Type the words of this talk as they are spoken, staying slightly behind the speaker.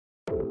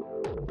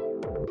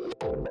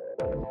Welcome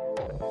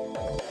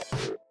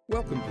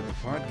to the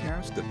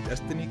podcast of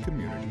Destiny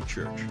Community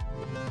Church.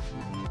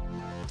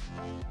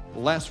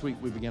 Last week,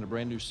 we began a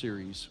brand new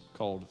series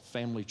called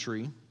Family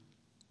Tree,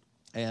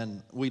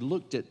 and we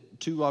looked at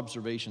two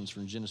observations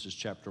from Genesis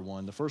chapter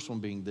 1. The first one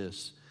being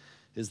this,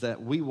 is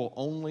that we will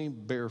only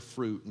bear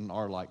fruit in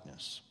our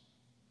likeness.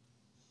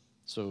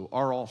 So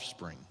our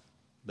offspring,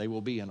 they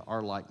will be in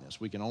our likeness.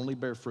 We can only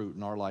bear fruit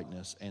in our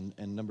likeness. And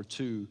number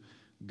two,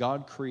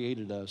 God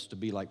created us to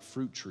be like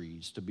fruit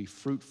trees, to be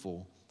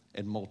fruitful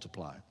and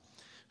multiply.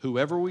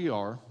 Whoever we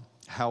are,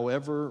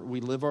 however we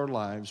live our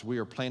lives, we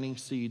are planting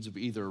seeds of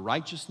either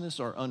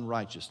righteousness or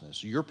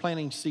unrighteousness. You're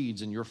planting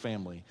seeds in your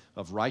family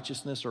of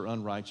righteousness or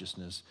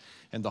unrighteousness,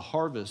 and the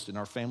harvest in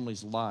our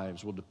family's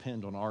lives will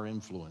depend on our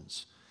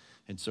influence.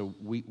 And so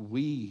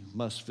we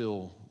must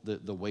feel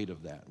the weight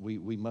of that.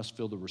 We must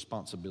feel the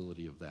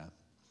responsibility of that.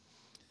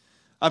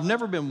 I've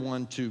never been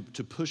one to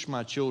push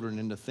my children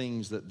into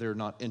things that they're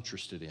not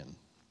interested in.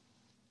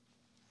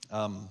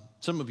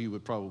 Some of you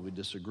would probably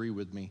disagree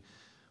with me.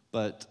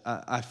 But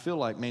I feel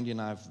like Mandy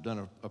and I have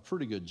done a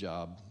pretty good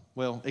job.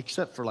 Well,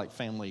 except for like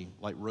family,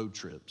 like road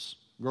trips.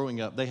 Growing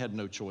up, they had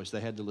no choice.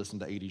 They had to listen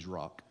to 80s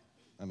rock.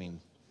 I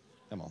mean,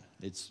 come on.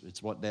 It's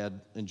what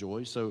Dad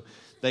enjoys. So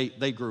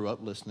they grew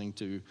up listening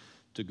to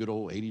good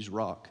old 80s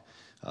rock.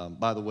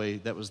 By the way,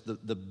 that was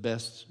the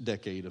best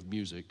decade of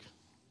music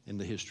in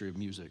the history of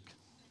music.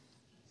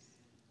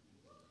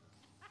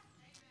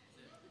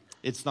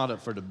 It's not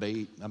up for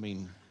debate. I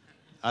mean,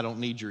 I don't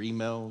need your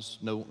emails.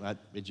 No,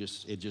 it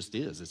just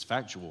is. It's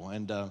factual.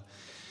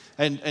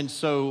 And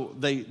so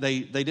they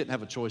didn't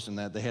have a choice in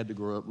that. They had to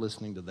grow up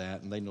listening to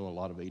that, and they know a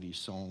lot of 80s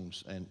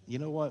songs. And you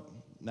know what?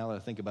 Now that I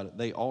think about it,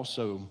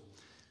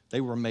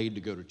 they were made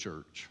to go to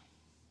church.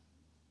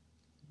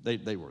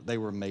 They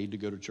were made to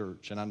go to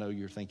church. And I know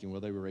you're thinking,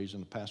 well, they were raised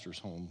in a pastor's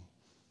home.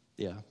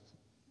 Yeah.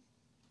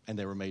 And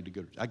they were made to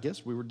go to, I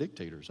guess we were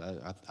dictators.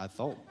 I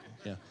thought,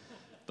 yeah.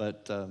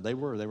 But they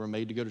were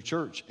made to go to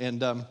church.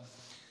 And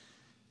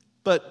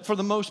but for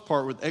the most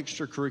part, with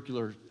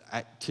extracurricular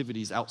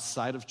activities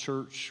outside of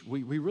church,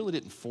 we really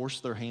didn't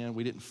force their hand.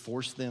 We didn't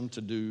force them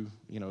to do,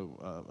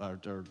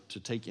 or to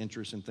take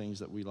interest in things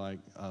that we like.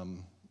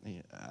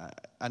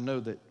 I know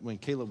that when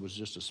Caleb was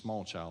just a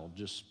small child,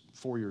 just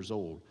 4 years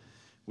old,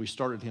 we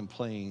started him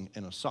playing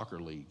in a soccer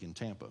league in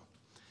Tampa.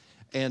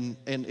 And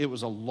it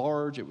was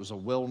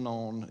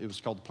well-known, it was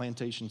called the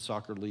Plantation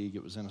Soccer League.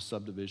 It was in a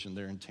subdivision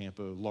there in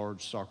Tampa,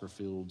 large soccer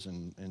fields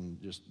and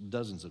just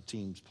dozens of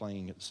teams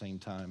playing at the same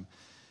time.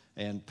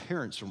 And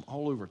parents from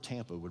all over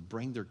Tampa would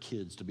bring their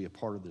kids to be a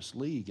part of this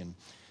league. And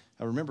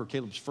I remember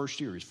Caleb's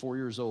first year, he's 4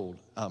 years old.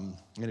 And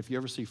if you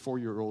ever see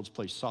 4-year-olds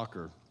play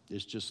soccer,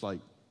 it's just like,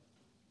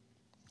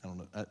 I don't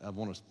know, I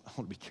want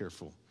to be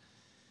careful.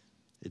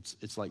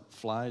 It's like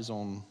flies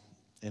on...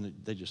 And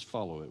they just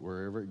follow it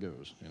wherever it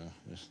goes,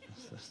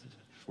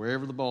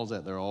 wherever the ball's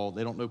at, they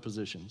don't know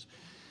positions.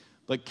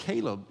 But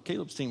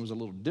Caleb's team was a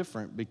little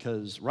different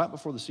because right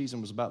before the season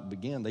was about to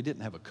begin, they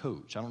didn't have a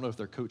coach. I don't know if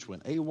their coach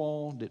went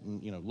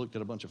AWOL, looked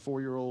at a bunch of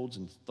 4-year-olds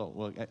and thought,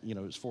 well,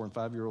 it's 4 and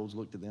 5-year-olds,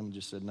 looked at them and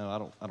just said, no, I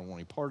don't want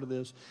any part of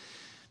this.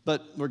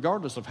 But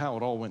regardless of how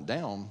it all went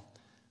down,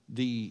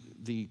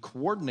 the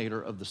coordinator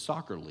of the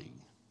soccer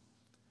league,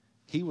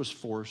 he was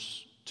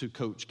forced to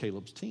coach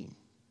Caleb's team.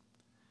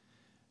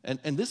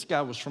 And this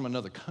guy was from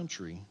another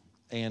country,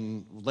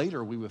 and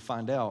later we would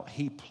find out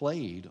he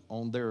played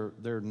on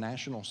their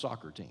national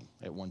soccer team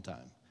at one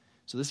time.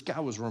 So this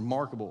guy was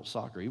remarkable at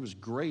soccer. He was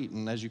great,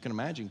 and as you can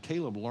imagine,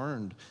 Caleb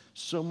learned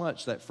so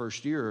much that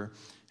first year,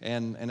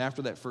 and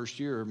after that first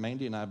year,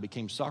 Mandy and I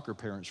became soccer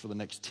parents for the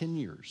next 10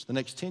 years. The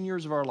next 10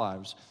 years of our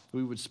lives,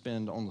 we would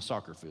spend on the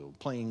soccer field,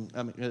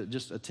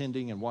 just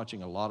attending and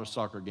watching a lot of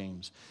soccer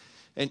games.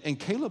 And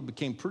Caleb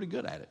became pretty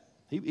good at it.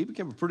 He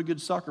became a pretty good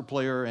soccer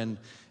player, and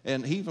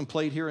he even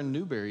played here in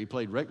Newberry. He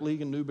played rec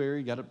league in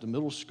Newberry, got up to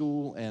middle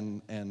school,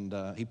 and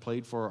he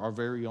played for our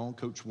very own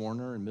Coach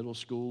Warner in middle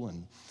school.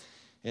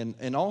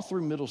 And all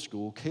through middle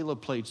school,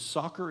 Caleb played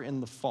soccer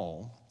in the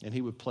fall, and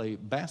he would play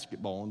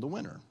basketball in the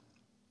winter.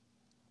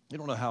 You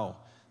don't know how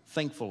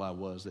thankful I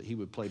was that he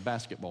would play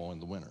basketball in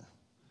the winter.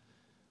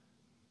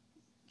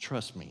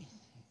 Trust me,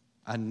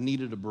 I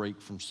needed a break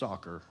from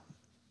soccer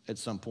at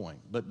some point,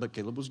 but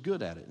Caleb was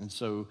good at it. And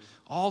so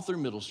all through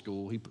middle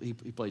school, he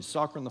played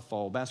soccer in the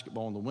fall,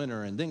 basketball in the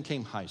winter, and then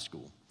came high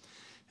school.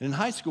 And in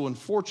high school,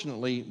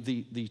 unfortunately,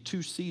 the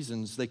two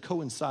seasons, they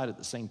coincide at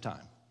the same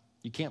time.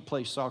 You can't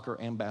play soccer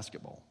and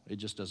basketball. It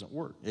just doesn't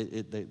work.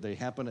 They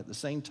happen at the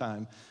same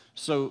time.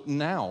 So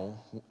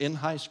now, in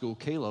high school,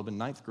 Caleb, in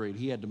 9th grade,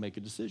 he had to make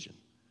a decision.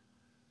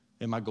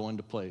 Am I going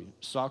to play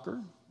soccer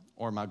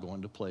or am I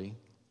going to play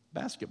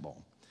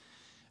basketball?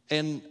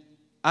 And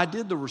I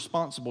did the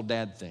responsible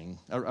dad thing.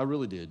 I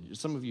really did.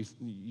 Some of you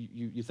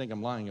think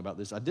I'm lying about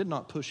this. I did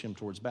not push him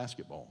towards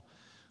basketball.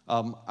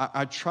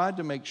 I tried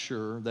to make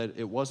sure that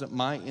it wasn't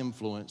my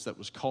influence that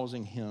was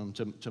causing him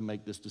to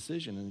make this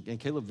decision. And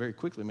Caleb very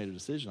quickly made a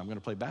decision. I'm going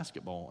to play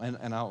basketball.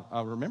 And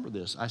I'll remember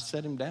this. I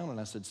sat him down and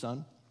I said,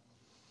 son,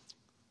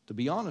 to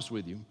be honest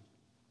with you,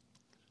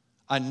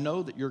 I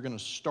know that you're going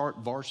to start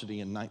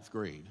varsity in 9th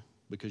grade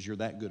because you're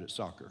that good at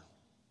soccer.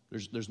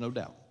 There's no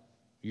doubt.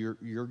 You're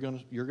going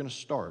to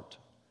start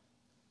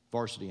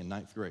varsity in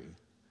 9th grade.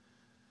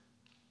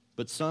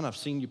 But son, I've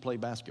seen you play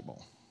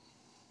basketball.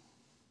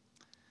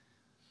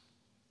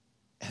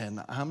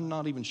 And I'm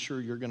not even sure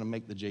you're going to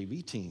make the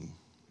JV team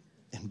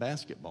in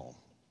basketball.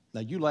 Now,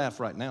 you laugh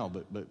right now,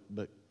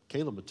 but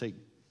Caleb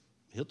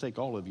he'll take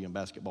all of you in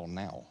basketball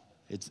now.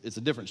 It's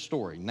a different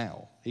story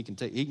now. He can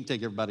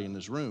take everybody in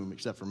this room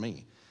except for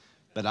me.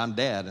 But I'm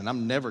dad, and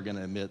I'm never going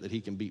to admit that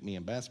he can beat me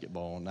in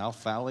basketball. And I'll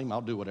foul him.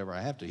 I'll do whatever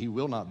I have to. He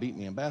will not beat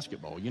me in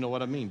basketball. You know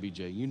what I mean,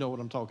 BJ? You know what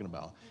I'm talking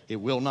about. It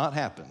will not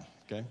happen,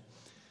 okay?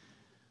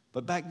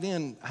 But back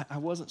then, I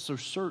wasn't so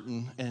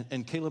certain,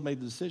 and Caleb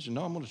made the decision,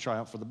 no, I'm going to try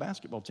out for the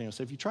basketball team. I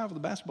said, if you try out for the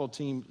basketball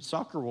team,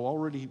 soccer will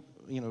already,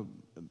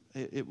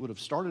 it would have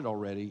started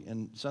already.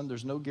 And son,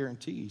 there's no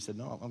guarantee. He said,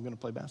 no, I'm going to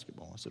play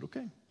basketball. I said,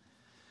 okay.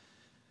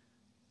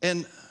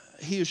 And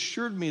he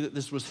assured me that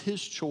this was his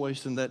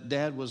choice and that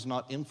dad was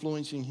not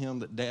influencing him,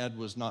 that dad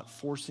was not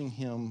forcing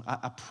him.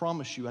 I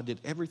promise you, I did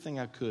everything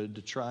I could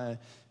to try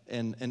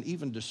and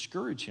even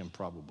discourage him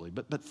probably.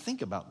 But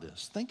think about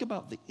this. Think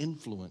about the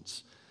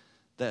influence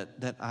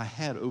that I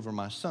had over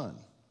my son.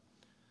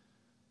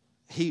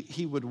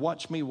 He would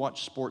watch me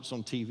watch sports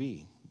on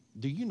TV.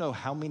 Do you know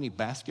how many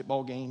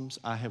basketball games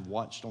I have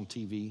watched on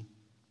TV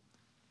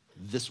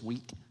this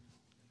week?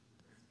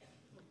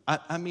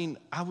 I mean,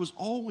 I was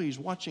always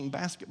watching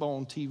basketball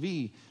on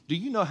TV. Do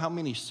you know how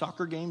many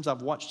soccer games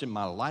I've watched in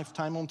my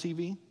lifetime on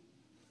TV?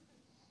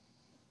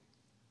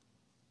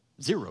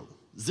 Zero,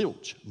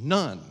 zilch,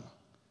 none.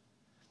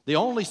 The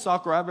only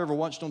soccer I've ever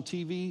watched on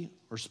TV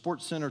are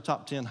SportsCenter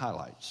Top 10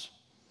 highlights.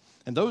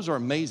 And those are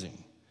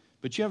amazing.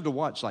 But you have to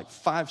watch like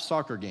 5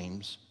 soccer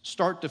games,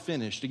 start to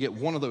finish, to get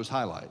one of those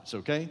highlights,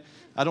 okay?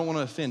 I don't want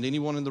to offend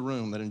anyone in the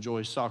room that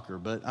enjoys soccer,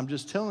 but I'm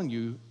just telling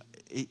you,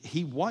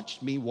 he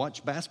watched me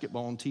watch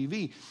basketball on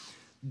TV.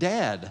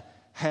 Dad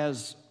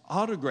has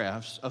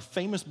autographs of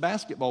famous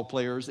basketball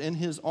players in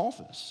his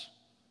office.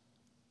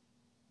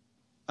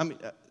 I mean,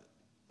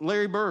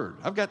 Larry Bird.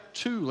 I've got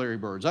 2 Larry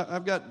Birds.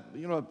 I've got,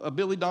 a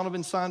Billy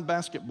Donovan signed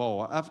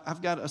basketball.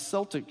 I've got a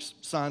Celtics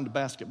signed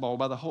basketball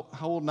by the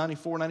whole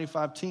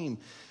 94-95 team.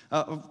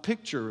 A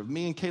picture of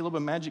me and Caleb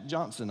and Magic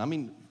Johnson. I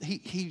mean,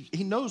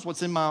 he knows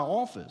what's in my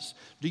office.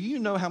 Do you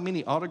know how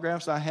many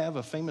autographs I have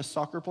of famous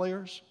soccer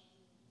players?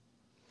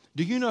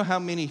 Do you know how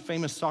many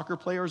famous soccer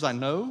players I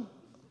know?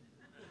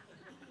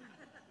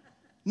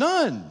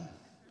 None.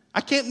 I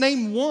can't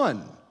name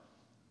one.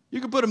 You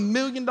could put $1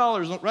 million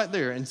right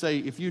there and say,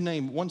 if you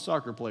name one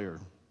soccer player.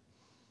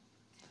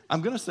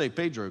 I'm going to say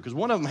Pedro, because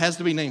one of them has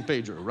to be named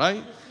Pedro,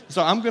 right?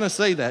 So I'm going to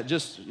say that,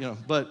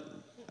 but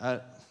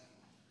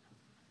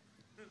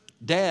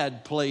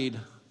Dad played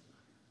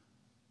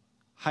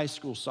high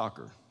school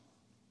soccer.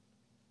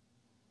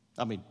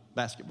 I mean,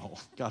 basketball.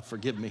 God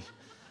forgive me.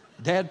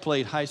 Dad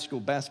played high school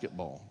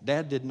basketball.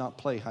 Dad did not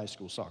play high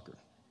school soccer.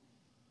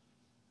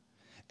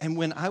 And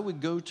when I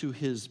would go to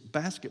his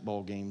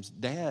basketball games,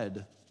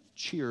 Dad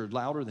cheered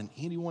louder than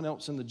anyone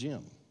else in the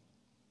gym.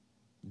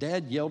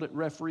 Dad yelled at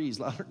referees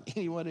louder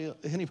than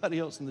anybody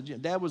else in the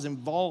gym. Dad was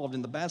involved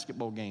in the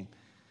basketball game.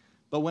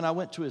 But when I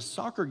went to his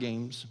soccer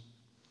games,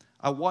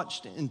 I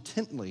watched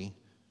intently,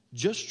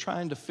 just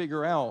trying to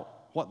figure out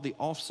what the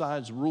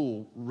offsides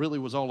rule really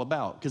was all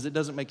about, because it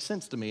doesn't make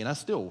sense to me. And I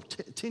still,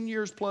 10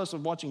 years plus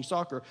of watching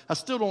soccer, I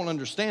still don't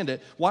understand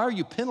it. Why are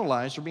you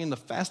penalized for being the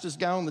fastest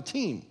guy on the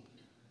team?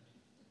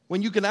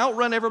 When you can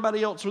outrun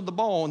everybody else with the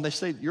ball and they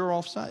say you're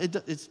offside,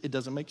 it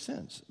doesn't make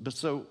sense. But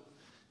so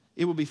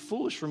it would be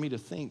foolish for me to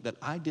think that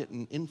I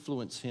didn't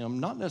influence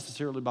him, not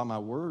necessarily by my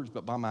words,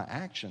 but by my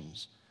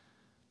actions,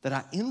 that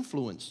I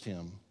influenced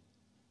him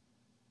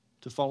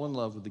to fall in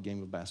love with the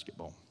game of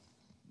basketball.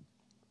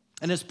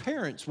 And as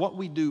parents, what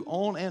we do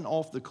on and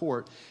off the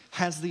court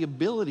has the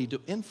ability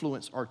to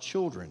influence our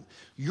children.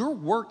 Your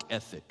work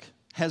ethic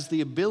has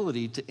the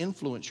ability to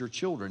influence your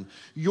children.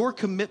 Your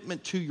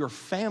commitment to your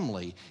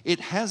family, it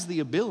has the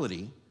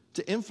ability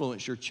to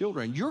influence your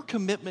children. Your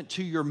commitment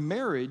to your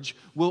marriage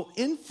will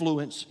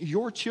influence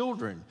your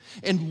children.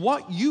 And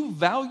what you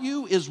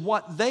value is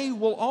what they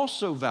will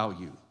also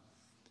value.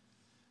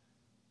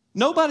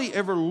 Nobody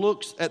ever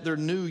looks at their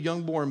new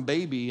youngborn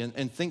baby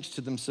and thinks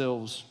to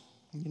themselves,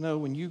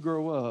 when you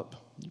grow up,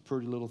 you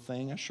pretty little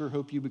thing, I sure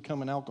hope you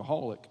become an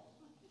alcoholic.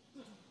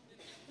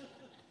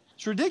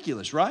 It's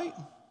ridiculous, right?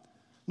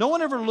 No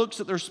one ever looks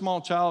at their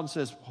small child and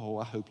says, oh,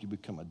 I hope you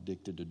become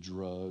addicted to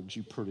drugs,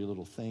 you pretty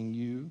little thing,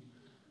 you.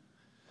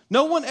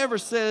 No one ever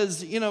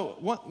says,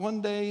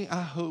 one day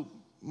I hope,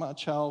 my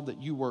child,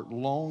 that you work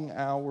long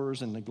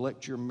hours and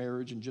neglect your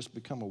marriage and just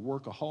become a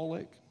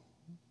workaholic.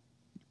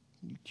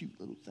 You cute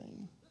little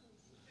thing.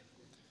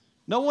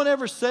 No one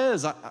ever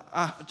says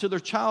to their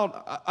child,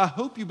 I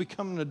hope you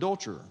become an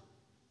adulterer.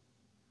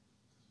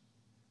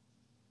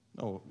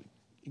 No,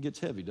 it gets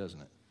heavy, doesn't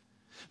it?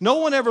 No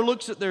one ever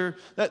looks at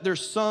their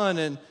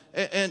son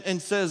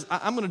and says,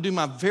 I'm going to do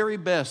my very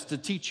best to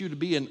teach you to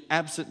be an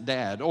absent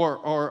dad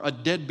or a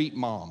deadbeat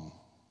mom.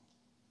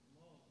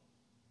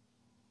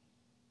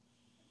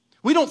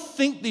 We don't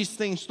think these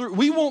things through.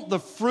 We want the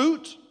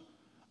fruit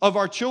of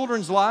our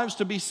children's lives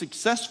to be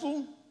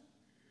successful.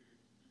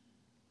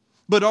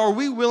 But are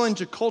we willing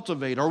to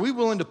cultivate? Are we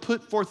willing to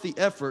put forth the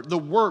effort, the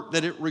work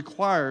that it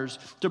requires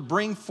to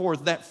bring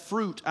forth that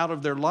fruit out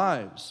of their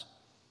lives?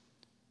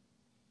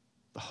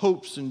 The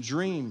hopes and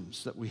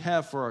dreams that we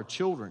have for our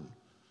children.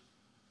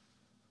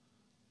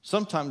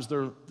 Sometimes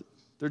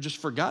they're just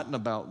forgotten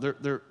about.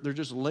 They're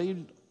just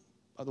laid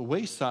by the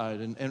wayside,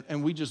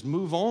 and we just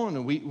move on,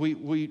 and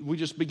we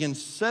just begin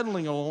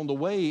settling along the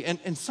way.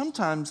 And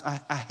sometimes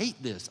I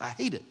hate this. I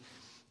hate it.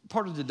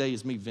 Part of today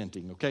is me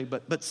venting, okay?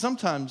 But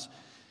sometimes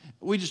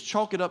we just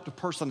chalk it up to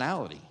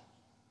personality.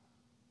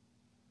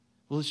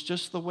 Well, it's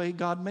just the way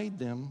God made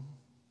them.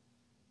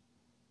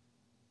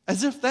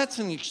 As if that's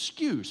an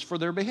excuse for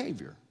their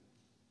behavior.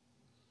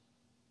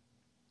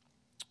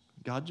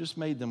 God just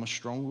made them a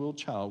strong-willed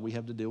child. We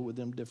have to deal with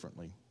them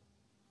differently.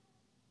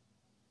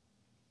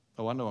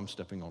 Oh, I know I'm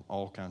stepping on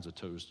all kinds of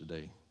toes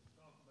today.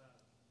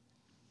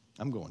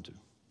 I'm going to.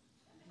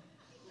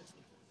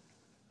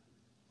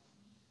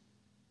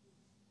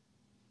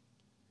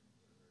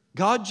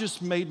 God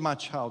just made my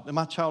child, and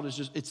my child is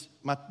just,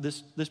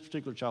 this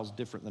particular child is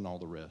different than all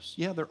the rest.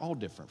 Yeah, they're all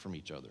different from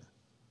each other.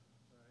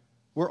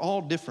 We're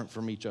all different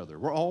from each other.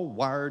 We're all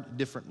wired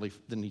differently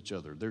than each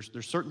other. There's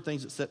certain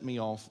things that set me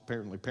off.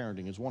 Apparently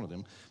parenting is one of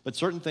them. But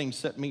certain things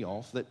set me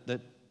off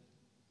that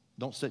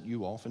don't set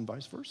you off, and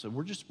vice versa.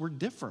 We're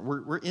different.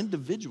 We're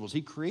individuals.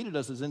 He created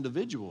us as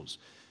individuals.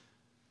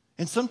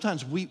 And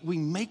sometimes we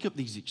make up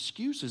these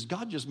excuses.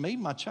 God just made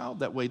my child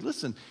that way.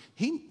 Listen,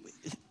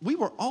 we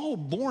were all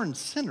born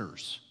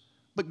sinners.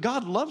 But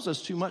God loves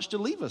us too much to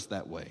leave us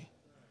that way.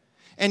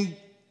 And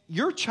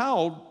your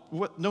child,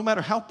 no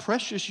matter how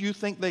precious you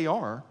think they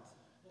are,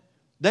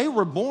 they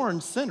were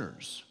born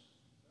sinners.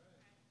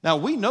 Now,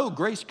 we know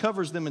grace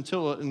covers them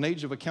until an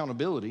age of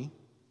accountability,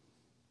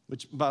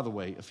 which, by the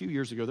way, a few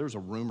years ago, there was a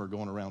rumor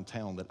going around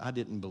town that I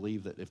didn't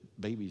believe that if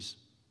babies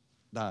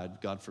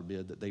died, God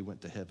forbid, that they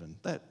went to heaven.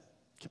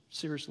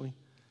 Seriously?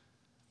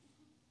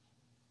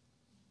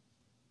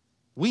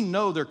 We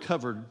know they're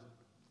covered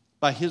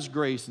by His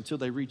grace until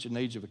they reach an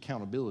age of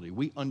accountability.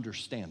 We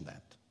understand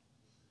that.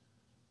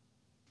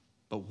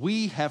 But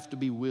we have to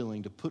be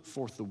willing to put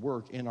forth the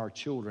work in our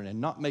children and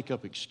not make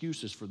up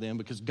excuses for them,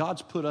 because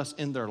God's put us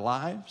in their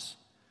lives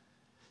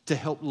to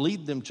help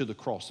lead them to the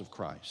cross of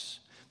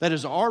Christ. That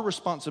is our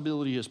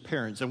responsibility as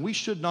parents, and we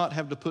should not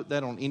have to put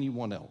that on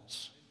anyone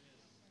else.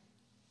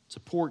 It's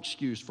a poor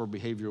excuse for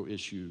behavioral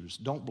issues.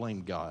 Don't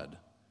blame God.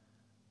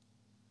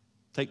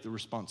 Take the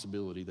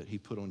responsibility that He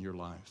put on your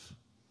life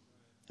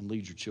and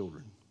lead your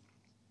children.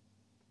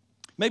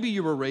 Maybe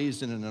you were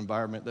raised in an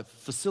environment that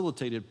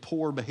facilitated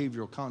poor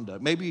behavioral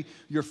conduct. Maybe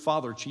your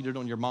father cheated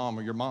on your mom,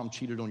 or your mom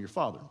cheated on your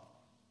father.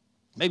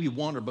 Maybe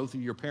one or both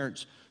of your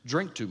parents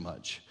drank too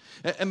much.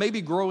 And maybe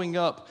growing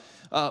up,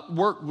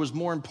 work was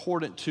more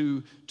important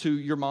to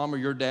your mom or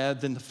your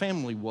dad than the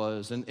family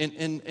was. And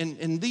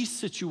in these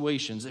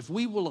situations, if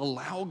we will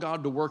allow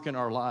God to work in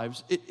our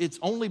lives, it's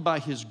only by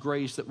His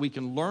grace that we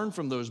can learn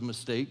from those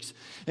mistakes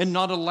and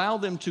not allow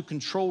them to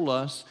control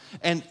us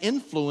and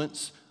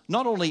influence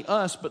not only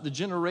us, but the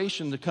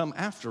generation to come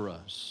after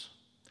us.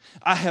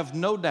 I have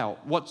no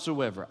doubt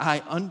whatsoever. I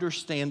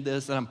understand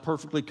this, and I'm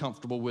perfectly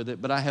comfortable with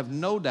it, but I have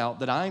no doubt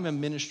that I'm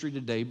in ministry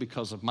today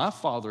because of my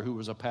father, who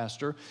was a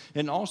pastor,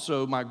 and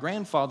also my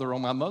grandfather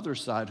on my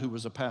mother's side, who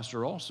was a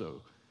pastor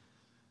also.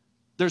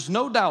 There's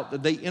no doubt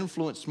that they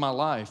influenced my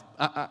life.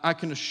 I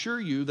can assure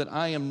you that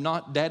I am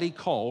not daddy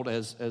called,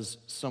 as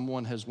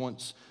someone has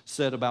once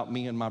said about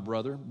me and my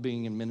brother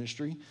being in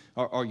ministry.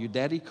 Are you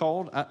daddy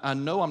called? I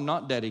know I'm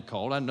not daddy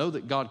called. I know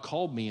that God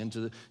called me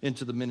into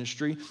the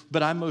ministry,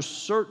 but I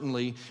most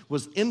certainly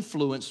was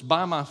influenced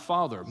by my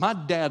father. My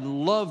dad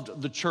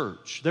loved the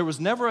church. There was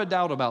never a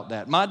doubt about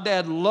that. My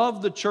dad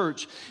loved the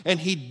church, and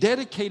he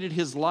dedicated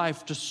his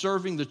life to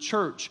serving the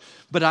church.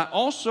 But I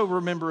also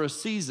remember a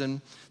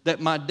season that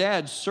my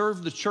dad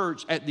served the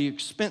church at the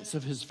expense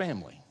of his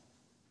family.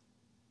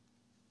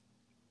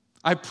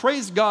 I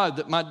praise God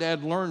that my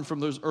dad learned from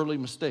those early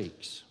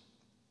mistakes.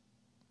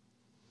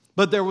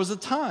 But there was a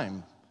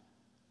time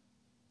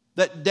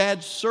that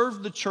dad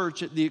served the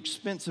church at the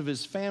expense of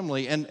his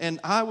family, and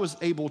I was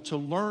able to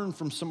learn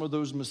from some of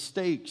those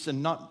mistakes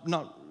and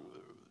not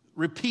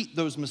repeat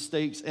those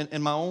mistakes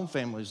in my own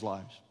family's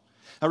lives.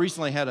 I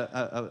recently had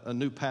a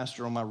new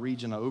pastor on my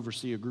region. I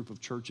oversee a group of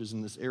churches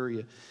in this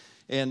area.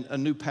 And a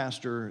new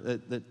pastor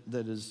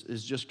that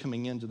is just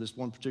coming into this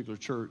one particular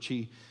church,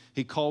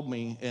 he called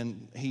me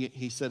and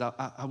he said,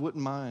 I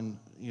wouldn't mind,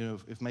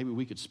 if maybe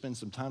we could spend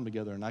some time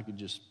together and I could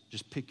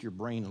just pick your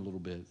brain a little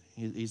bit.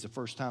 He's a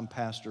first-time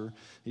pastor.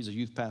 He's a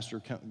youth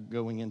pastor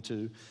going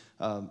into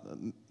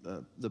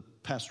the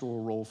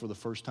pastoral role for the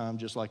first time,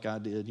 just like I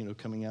did,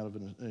 coming out of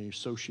an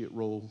associate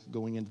role,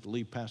 going into the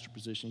lead pastor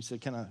position. He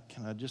said, can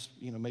I just,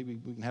 maybe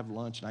we can have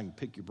lunch and I can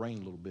pick your brain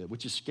a little bit,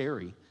 which is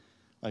scary.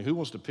 Like, who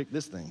wants to pick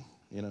this thing,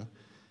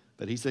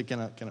 But he said, can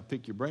I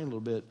pick your brain a little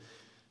bit?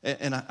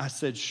 And I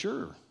said,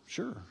 sure.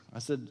 I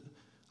said,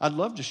 I'd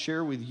love to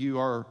share with you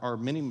our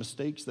many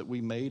mistakes that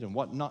we made and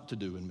what not to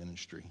do in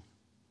ministry.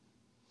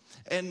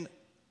 And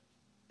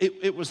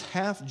it was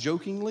half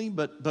jokingly,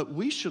 but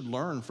we should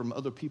learn from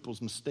other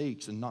people's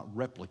mistakes and not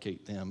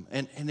replicate them.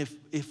 And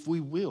if we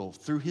will,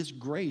 through His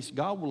grace,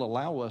 God will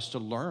allow us to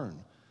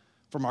learn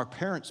from our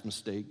parents'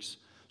 mistakes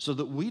so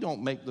that we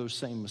don't make those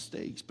same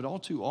mistakes. But all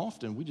too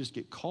often, we just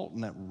get caught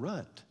in that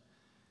rut.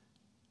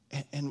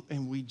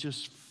 And we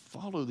just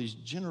follow these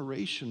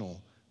generational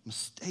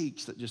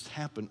mistakes that just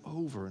happen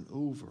over and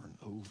over and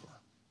over.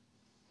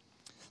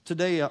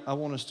 Today, I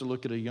want us to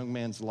look at a young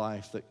man's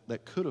life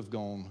that could have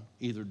gone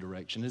either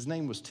direction. His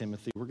name was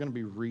Timothy. We're going to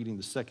be reading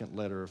the second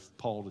letter of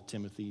Paul to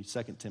Timothy,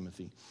 2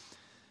 Timothy.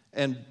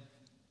 And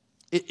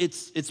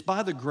it's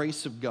by the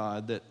grace of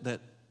God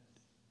that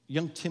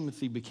young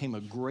Timothy became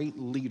a great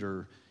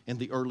leader in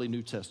the early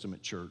New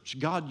Testament church.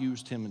 God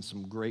used him in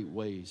some great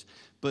ways,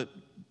 but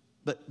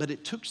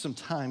it took some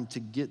time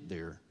to get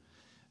there.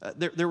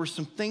 There were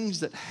some things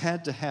that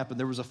had to happen.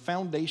 There was a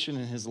foundation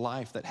in his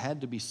life that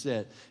had to be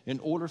set in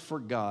order for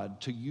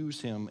God to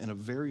use him in a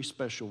very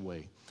special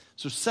way.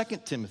 So 2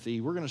 Timothy,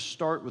 we're going to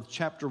start with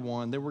chapter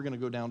 1, then we're going to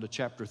go down to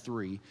chapter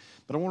 3.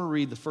 But I want to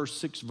read the first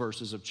 6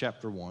 verses of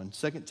chapter 1,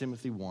 2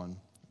 Timothy 1,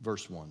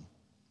 verse 1.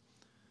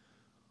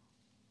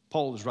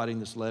 Paul is writing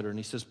this letter, and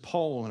he says,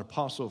 Paul, an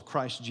apostle of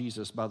Christ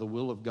Jesus, by the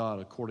will of God,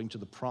 according to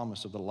the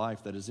promise of the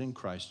life that is in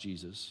Christ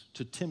Jesus,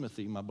 to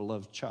Timothy, my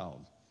beloved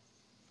child.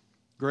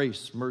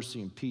 Grace,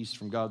 mercy, and peace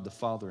from God the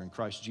Father and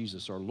Christ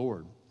Jesus our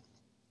Lord.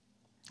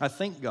 I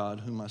thank God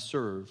whom I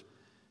serve,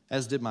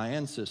 as did my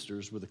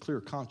ancestors, with a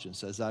clear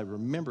conscience, as I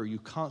remember you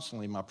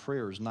constantly in my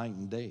prayers night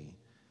and day.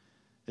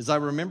 As I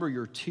remember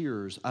your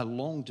tears, I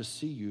long to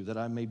see you, that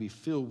I may be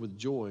filled with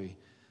joy.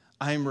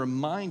 I am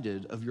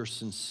reminded of your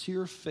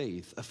sincere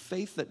faith, a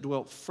faith that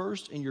dwelt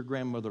first in your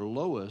grandmother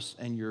Lois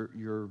and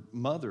your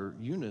mother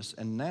Eunice,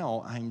 and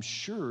now I am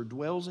sure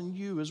dwells in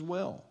you as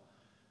well.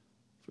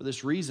 For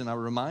this reason, I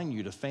remind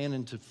you to fan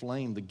into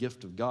flame the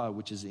gift of God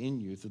which is in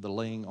you through the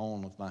laying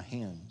on of my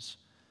hands.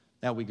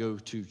 Now we go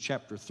to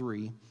chapter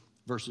 3,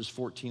 verses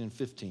 14 and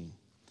 15.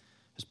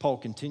 As Paul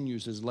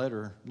continues his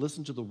letter,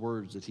 listen to the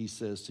words that he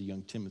says to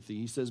young Timothy.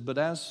 He says, but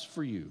as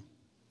for you,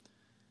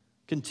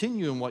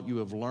 continue in what you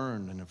have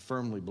learned and have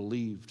firmly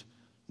believed,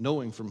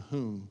 knowing from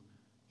whom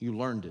you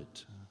learned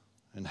it,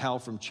 and how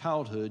from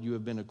childhood you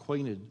have been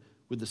acquainted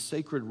with the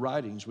sacred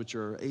writings which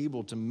are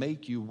able to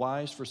make you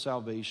wise for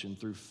salvation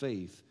through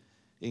faith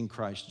in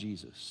Christ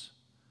Jesus.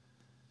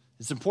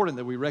 It's important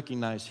that we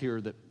recognize here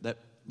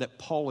that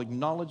Paul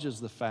acknowledges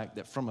the fact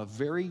that from a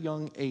very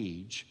young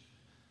age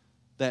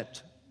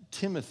that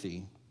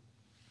Timothy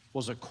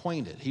was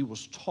acquainted, he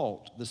was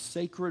taught the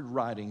sacred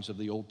writings of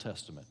the Old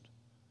Testament.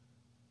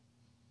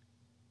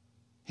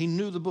 He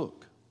knew the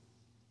book.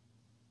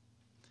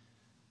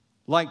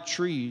 Like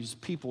trees,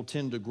 people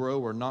tend to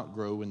grow or not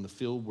grow in the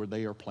field where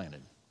they are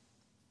planted.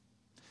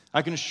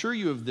 I can assure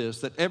you of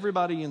this, that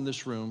everybody in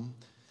this room,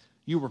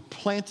 you were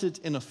planted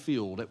in a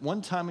field. At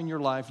one time in your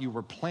life, you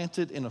were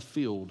planted in a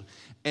field.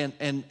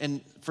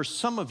 And for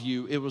some of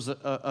you, it was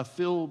a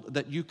field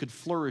that you could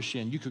flourish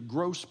in. You could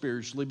grow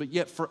spiritually. But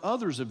yet for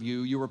others of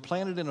you, you were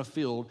planted in a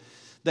field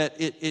that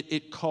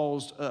it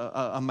caused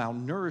a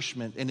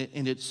malnourishment,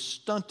 and it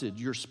stunted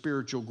your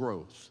spiritual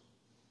growth.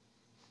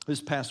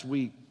 This past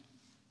week,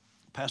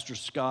 Pastor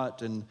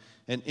Scott and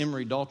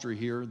Emery Daltrey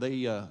here,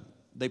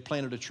 they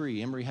planted a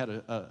tree. Emery had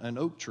an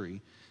oak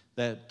tree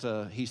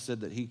that he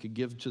said that he could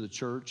give to the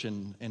church,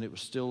 and it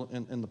was still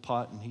in the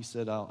pot, and he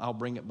said, I'll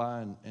bring it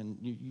by, and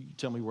you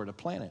tell me where to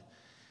plant it.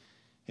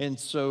 And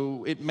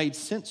so it made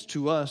sense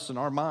to us in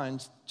our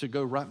minds to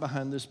go right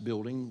behind this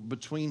building,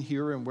 between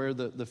here and where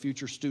the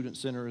future student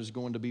center is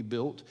going to be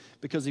built,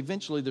 because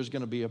eventually there's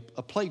going to be a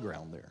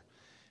playground there.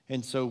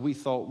 And so we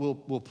thought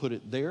we'll put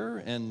it there,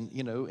 and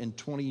in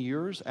 20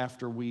 years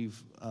after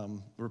we've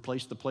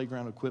replaced the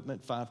playground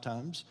equipment 5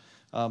 times,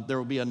 there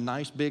will be a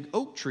nice big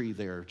oak tree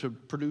there to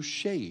produce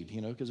shade,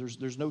 because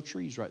there's no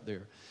trees right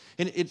there.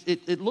 And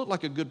it looked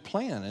like a good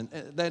plan,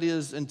 and that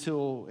is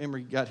until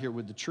Emery got here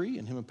with the tree,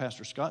 and him and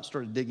Pastor Scott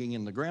started digging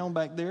in the ground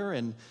back there,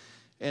 and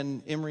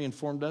Emery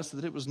informed us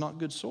that it was not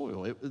good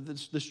soil.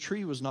 This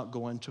tree was not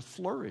going to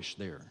flourish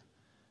there.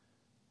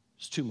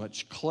 It's too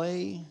much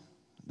clay.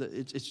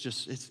 It's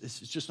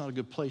just not a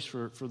good place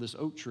for this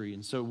oak tree.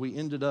 And so we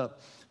ended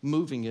up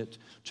moving it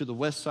to the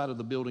west side of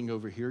the building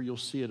over here. You'll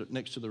see it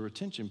next to the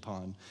retention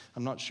pond.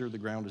 I'm not sure the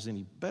ground is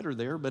any better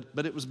there,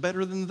 but it was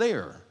better than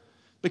there,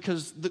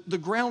 because the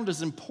ground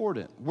is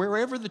important.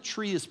 Wherever the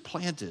tree is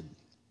planted,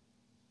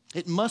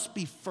 it must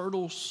be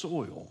fertile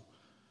soil.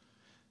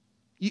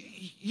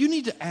 You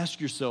need to ask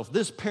yourself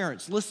this,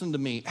 parents, listen to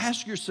me.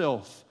 Ask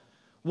yourself,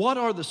 what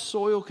are the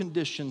soil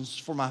conditions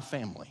for my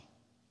family?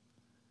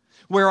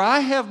 Where I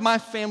have my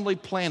family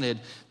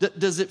planted,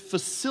 does it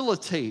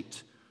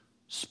facilitate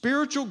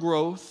spiritual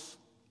growth,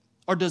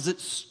 or does it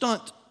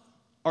stunt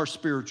our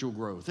spiritual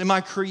growth? Am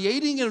I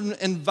creating an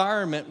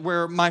environment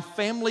where my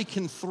family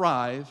can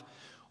thrive,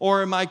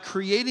 or am I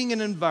creating an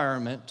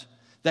environment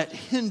that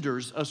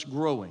hinders us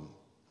growing?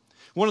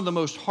 One of the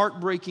most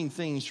heartbreaking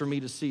things for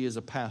me to see as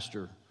a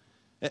pastor,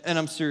 and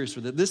I'm serious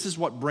with it, this is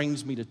what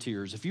brings me to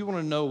tears. If you want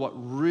to know what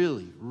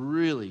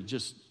really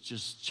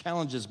just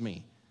challenges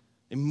me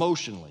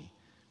emotionally,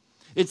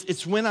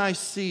 it's when I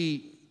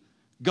see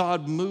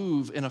God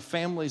move in a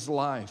family's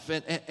life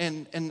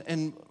and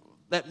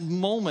that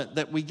moment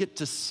that we get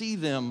to see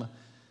them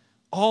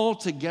all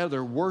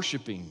together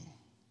worshiping.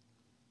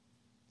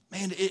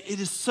 Man, it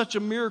is such a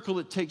miracle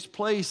that takes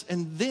place.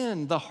 And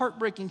then the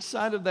heartbreaking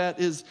side of that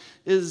is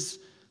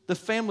the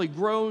family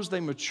grows,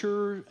 they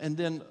mature, and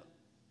then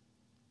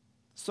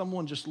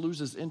someone just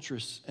loses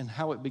interest in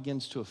how it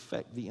begins to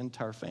affect the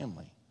entire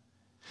family.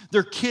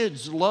 Their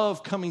kids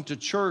love coming to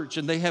church,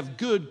 and they have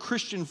good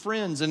Christian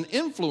friends and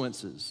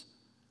influences.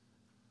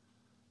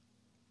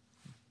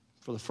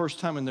 For the first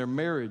time in their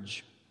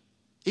marriage,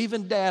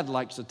 even dad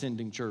likes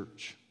attending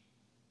church.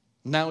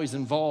 Now he's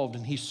involved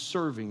and he's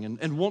serving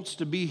and wants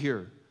to be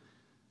here.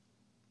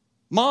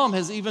 Mom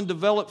has even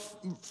developed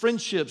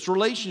friendships,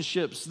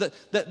 relationships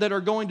that are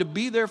going to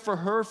be there for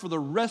her for the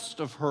rest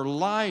of her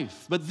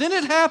life. But then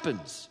it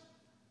happens.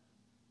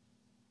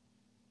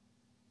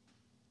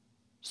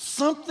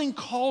 Something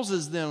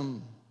causes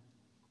them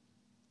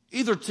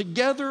either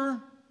together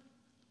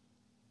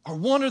or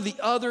one or the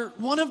other,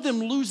 one of them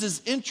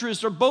loses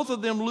interest or both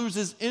of them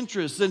loses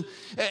interest.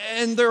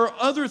 And there are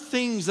other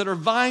things that are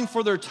vying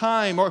for their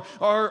time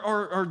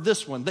or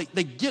this one.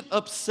 They get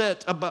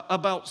upset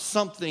about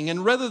something,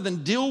 and rather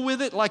than deal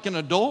with it like an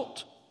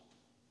adult,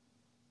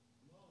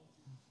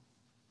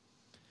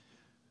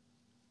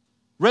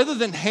 rather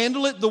than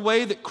handle it the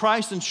way that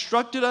Christ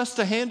instructed us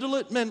to handle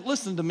it, man,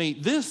 listen to me.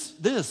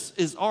 This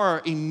is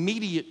our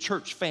immediate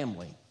church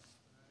family.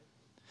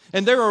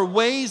 And there are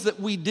ways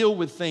that we deal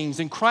with things,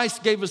 and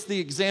Christ gave us the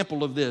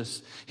example of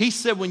this. He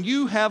said, when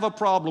you have a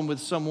problem with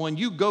someone,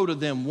 you go to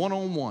them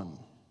one-on-one.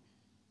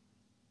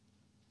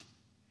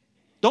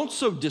 Don't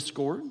sow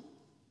discord.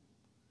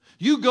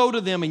 You go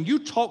to them and you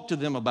talk to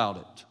them about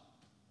it.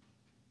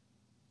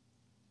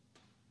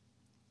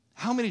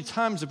 How many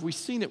times have we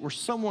seen it where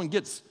someone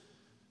gets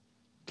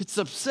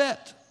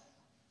upset?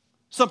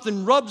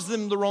 Something rubs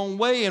them the wrong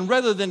way, and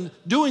rather than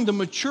doing the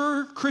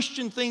mature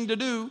Christian thing to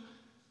do,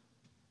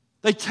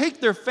 they take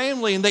their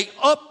family and they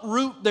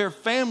uproot their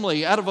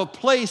family out of a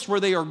place where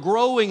they are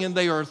growing and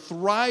they are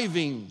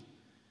thriving.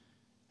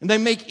 And they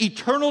make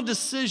eternal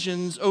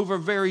decisions over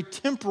very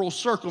temporal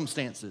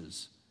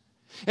circumstances.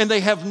 And they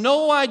have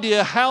no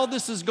idea how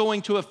this is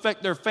going to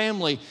affect their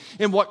family.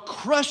 And what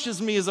crushes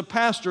me as a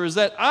pastor is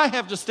that I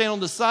have to stand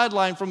on the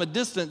sideline from a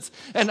distance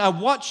and I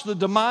watch the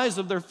demise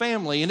of their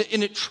family. And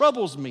it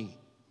troubles me.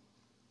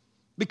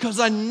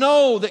 Because I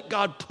know that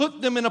God put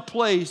them in a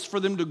place for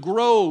them to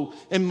grow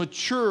and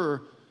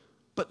mature,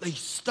 but they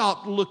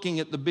stopped looking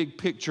at the big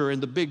picture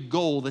and the big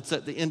goal that's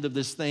at the end of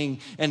this thing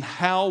and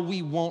how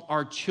we want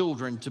our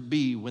children to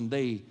be when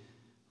they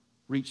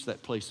reach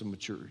that place of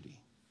maturity.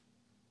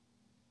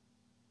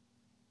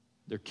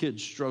 Their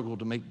kids struggle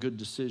to make good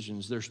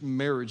decisions. Their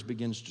marriage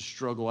begins to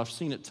struggle. I've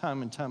seen it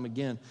time and time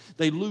again.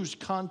 They lose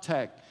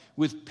contact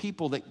with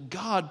people that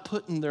God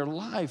put in their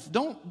life.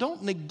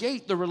 Don't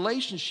negate the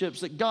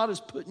relationships that God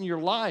has put in your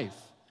life.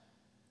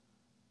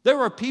 There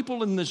are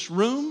people in this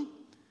room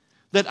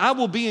that I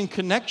will be in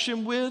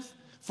connection with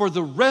for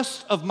the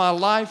rest of my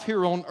life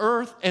here on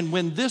earth. And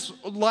when this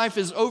life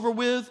is over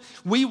with,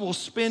 we will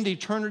spend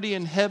eternity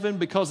in heaven,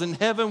 because in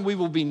heaven we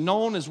will be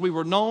known as we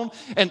were known.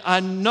 And I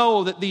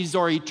know that these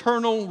are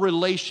eternal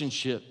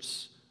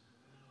relationships.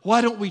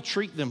 Why don't we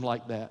treat them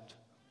like that?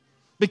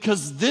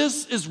 Because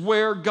this is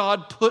where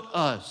God put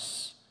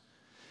us.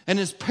 And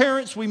as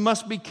parents, we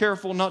must be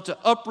careful not to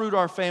uproot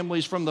our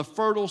families from the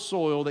fertile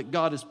soil that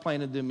God has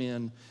planted them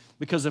in.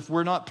 Because if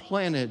we're not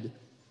planted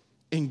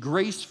in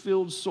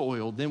grace-filled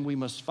soil, then we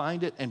must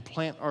find it and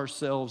plant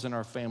ourselves and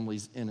our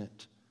families in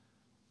it.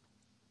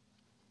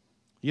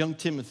 Young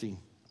Timothy.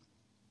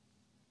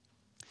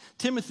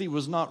 Timothy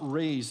was not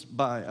raised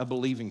by a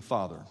believing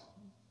father.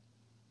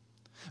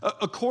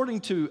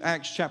 According to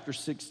Acts chapter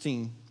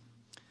 16,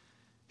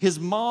 his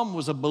mom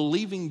was a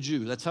believing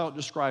Jew. That's how it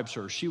describes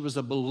her. She was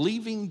a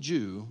believing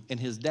Jew, and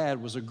his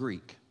dad was a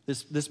Greek.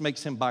 This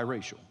makes him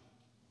biracial.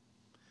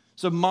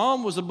 So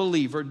mom was a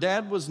believer,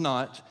 dad was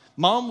not.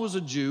 Mom was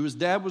a Jew, his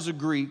dad was a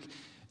Greek,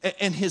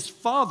 and his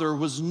father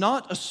was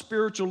not a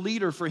spiritual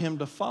leader for him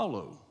to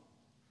follow.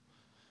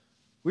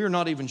 We are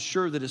not even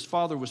sure that his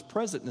father was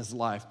present in his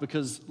life,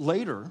 because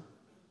later,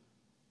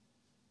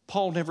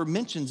 Paul never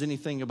mentions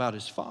anything about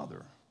his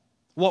father.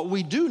 What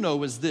we do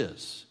know is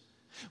this.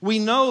 We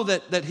know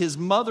that his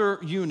mother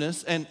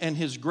Eunice and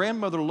his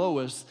grandmother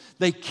Lois,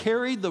 they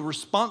carried the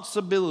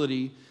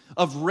responsibility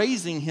of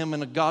raising him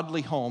in a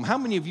godly home. How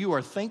many of you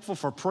are thankful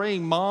for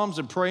praying moms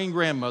and praying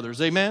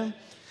grandmothers? Amen?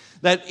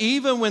 That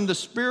even when the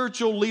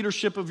spiritual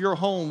leadership of your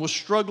home was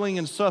struggling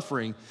and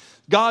suffering,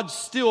 God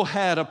still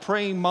had a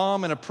praying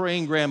mom and a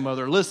praying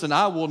grandmother. Listen,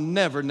 I will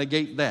never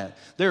negate that.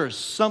 There is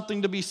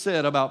something to be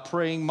said about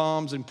praying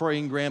moms and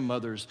praying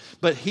grandmothers.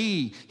 But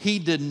he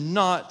did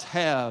not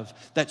have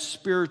that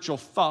spiritual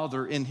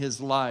father in his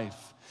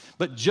life.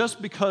 But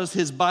just because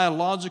his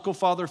biological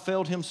father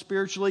failed him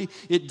spiritually,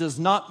 it does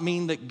not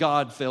mean that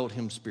God failed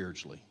him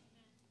spiritually.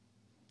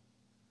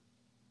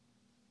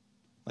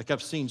 Like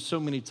I've seen so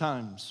many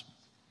times,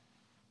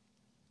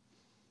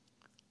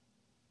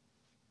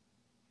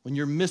 when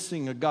you're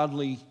missing a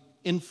godly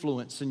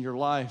influence in your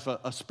life,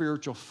 a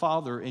spiritual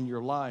father in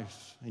your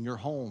life, in your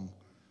home,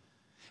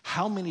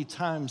 how many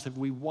times have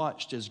we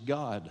watched as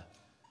God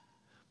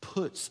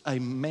puts a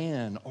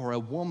man or a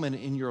woman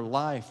in your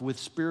life with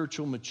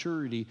spiritual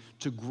maturity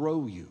to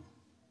grow you?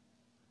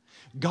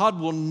 God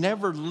will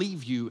never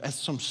leave you as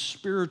some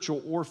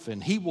spiritual orphan.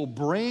 He will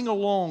bring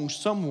along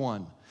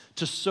someone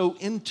to sow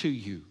into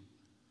you,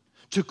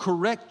 to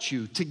correct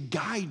you, to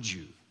guide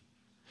you.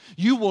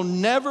 You will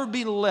never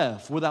be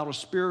left without a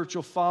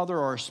spiritual father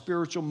or a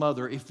spiritual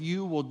mother if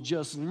you will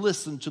just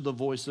listen to the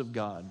voice of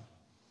God.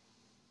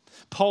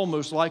 Paul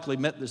most likely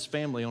met this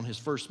family on his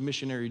first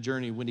missionary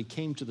journey when he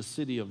came to the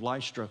city of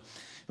Lystra,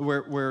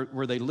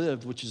 where they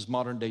lived, which is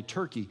modern-day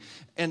Turkey.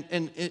 And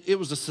it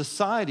was a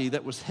society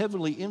that was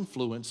heavily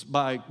influenced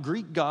by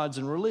Greek gods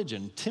and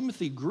religion.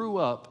 Timothy grew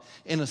up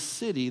in a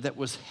city that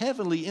was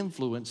heavily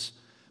influenced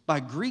by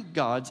Greek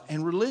gods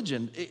and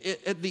religion.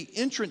 At the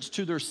entrance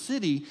to their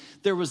city,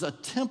 there was a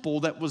temple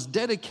that was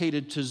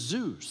dedicated to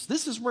Zeus.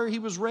 This is where he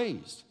was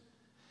raised.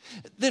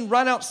 Then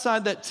right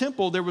outside that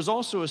temple, there was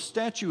also a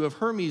statue of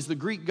Hermes, the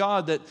Greek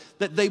god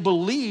that they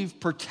believed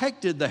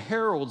protected the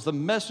heralds, the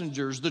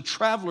messengers, the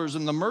travelers,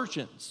 and the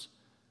merchants.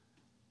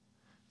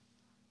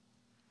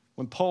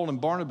 When Paul and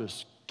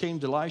Barnabas came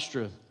to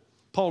Lystra,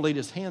 Paul laid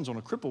his hands on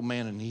a crippled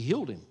man and he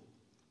healed him.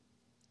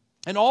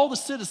 And all the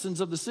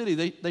citizens of the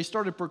city, they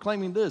started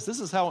proclaiming this. This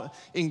is how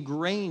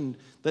ingrained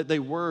that they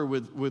were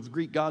with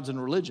Greek gods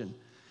and religion.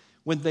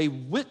 When they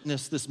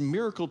witnessed this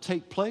miracle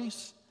take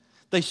place,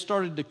 they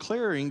started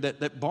declaring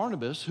that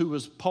Barnabas, who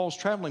was Paul's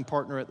traveling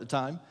partner at the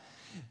time,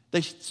 they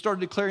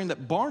started declaring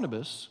that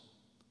Barnabas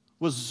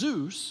was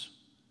Zeus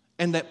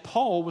and that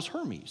Paul was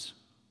Hermes.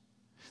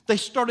 They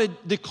started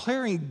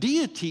declaring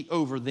deity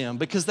over them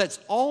because that's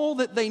all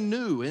that they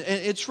knew. And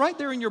it's right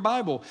there in your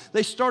Bible.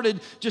 They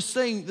started just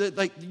saying that,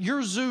 like,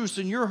 you're Zeus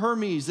and you're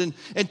Hermes. And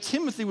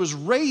Timothy was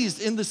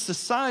raised in this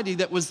society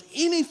that was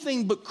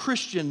anything but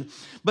Christian.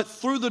 But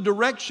through the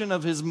direction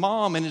of his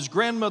mom and his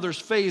grandmother's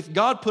faith,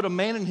 God put a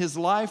man in his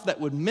life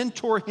that would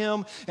mentor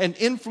him and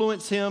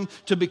influence him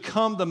to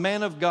become the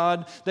man of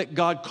God that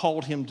God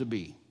called him to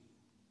be.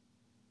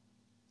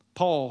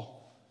 Paul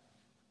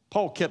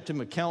kept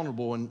him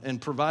accountable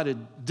and provided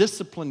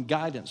disciplined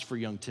guidance for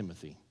young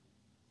Timothy.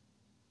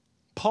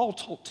 Paul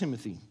taught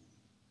Timothy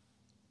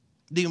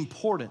the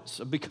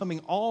importance of becoming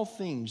all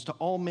things to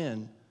all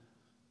men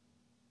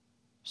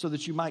so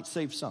that you might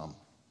save some.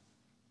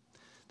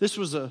 This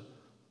was a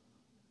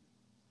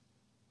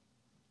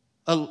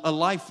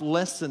life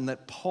lesson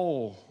that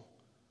Paul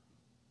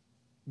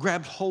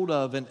grabbed hold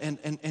of,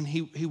 and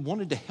he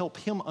wanted to help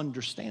him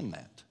understand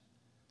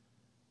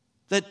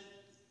that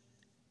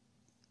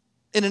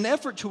in an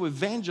effort to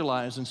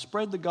evangelize and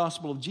spread the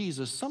gospel of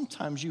Jesus,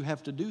 sometimes you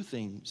have to do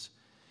things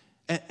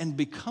and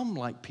become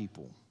like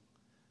people.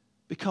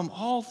 Become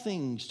all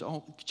things to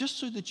all, just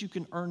so that you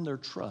can earn their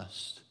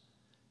trust.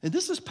 And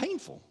this is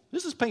painful.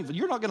 This is painful.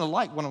 You're not going to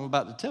like what I'm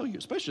about to tell you,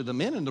 especially the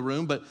men in the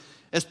room, but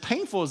as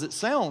painful as it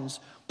sounds,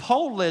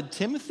 Paul led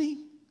Timothy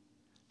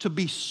to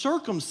be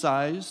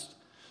circumcised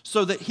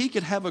so that he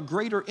could have a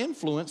greater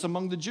influence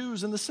among the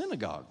Jews in the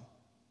synagogue.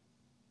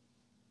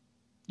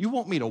 You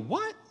want me to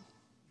what?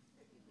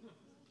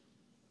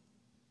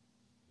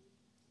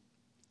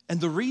 And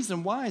the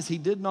reason why is he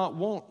did not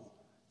want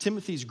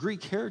Timothy's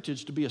Greek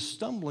heritage to be a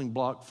stumbling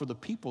block for the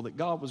people that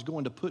God was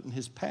going to put in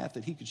his path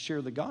that he could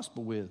share the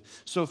gospel with.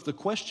 So if the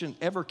question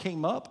ever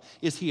came up,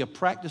 is he a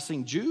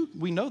practicing Jew?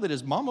 We know that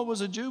his mama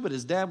was a Jew, but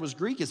his dad was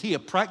Greek. Is he a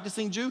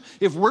practicing Jew?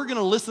 If we're going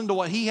to listen to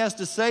what he has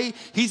to say,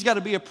 he's got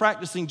to be a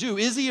practicing Jew.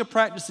 Is he a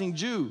practicing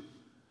Jew?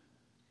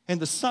 And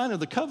the sign of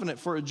the covenant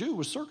for a Jew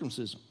was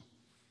circumcision.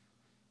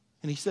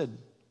 And he said,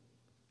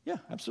 yeah,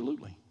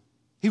 absolutely.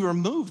 He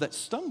removed that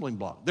stumbling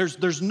block.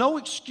 There's no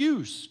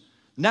excuse.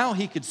 Now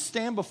he could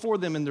stand before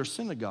them in their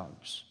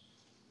synagogues.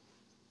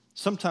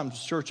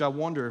 Sometimes, church, I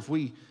wonder if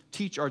we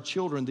teach our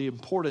children the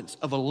importance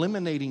of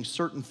eliminating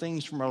certain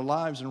things from our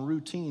lives and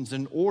routines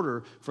in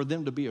order for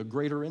them to be a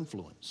greater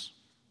influence.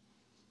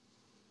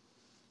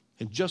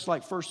 And just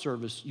like first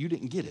service, you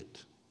didn't get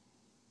it.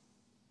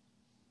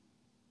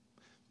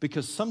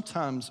 Because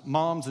sometimes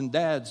moms and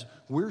dads,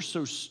 we're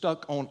so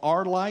stuck on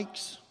our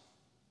likes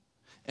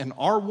and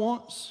our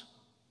wants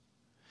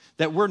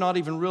that we're not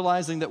even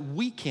realizing that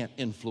we can't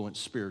influence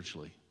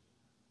spiritually.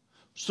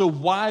 So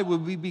why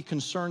would we be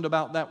concerned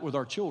about that with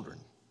our children?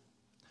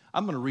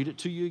 I'm going to read it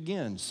to you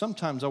again.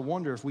 Sometimes I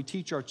wonder if we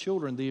teach our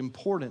children the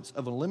importance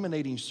of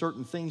eliminating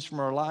certain things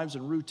from our lives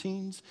and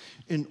routines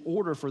in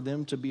order for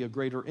them to be a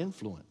greater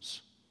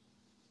influence.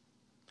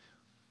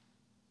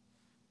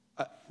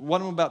 What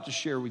I'm about to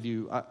share with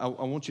you, I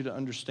want you to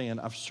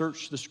understand, I've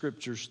searched the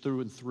scriptures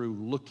through and through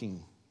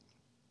looking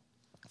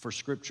for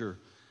scripture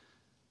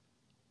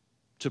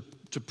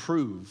to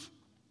prove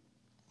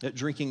that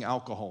drinking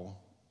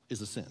alcohol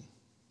is a sin.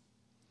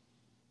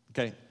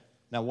 Okay?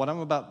 Now, what I'm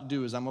about to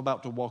do is I'm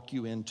about to walk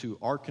you into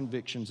our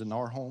convictions in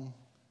our home,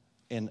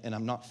 and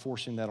I'm not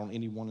forcing that on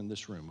anyone in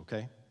this room,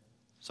 okay?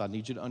 So I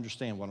need you to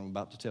understand what I'm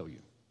about to tell you.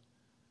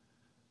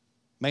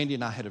 Mandy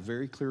and I had a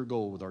very clear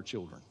goal with our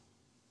children.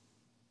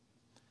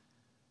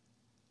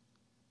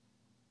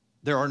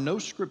 There are no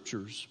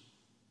scriptures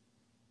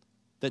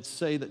that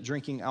say that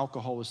drinking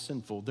alcohol is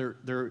sinful.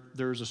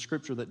 There's a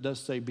scripture that does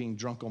say being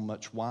drunk on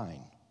much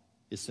wine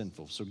is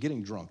sinful. So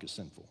getting drunk is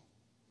sinful.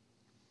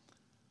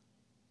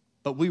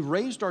 But we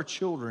raised our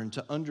children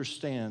to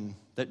understand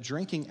that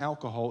drinking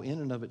alcohol in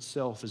and of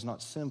itself is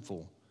not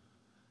sinful.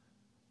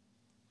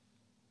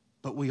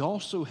 But we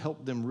also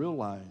helped them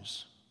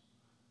realize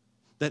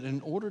that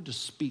in order to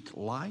speak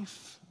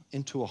life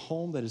into a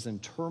home that is in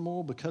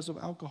turmoil because of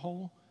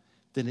alcohol,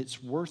 then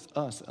it's worth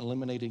us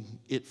eliminating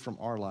it from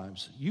our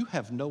lives. You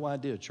have no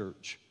idea,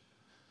 church,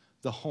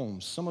 the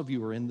homes, some of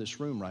you are in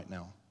this room right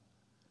now,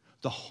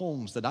 the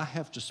homes that I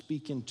have to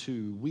speak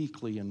into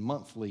weekly and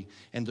monthly,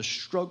 and the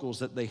struggles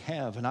that they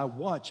have. And I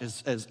watch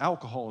as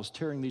alcohol is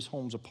tearing these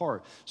homes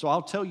apart. So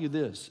I'll tell you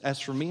this,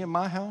 as for me and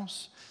my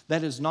house,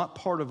 that is not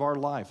part of our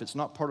life. It's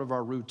not part of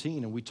our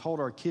routine. And we told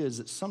our kids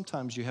that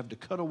sometimes you have to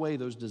cut away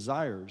those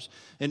desires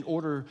in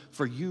order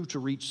for you to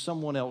reach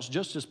someone else.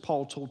 Just as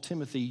Paul told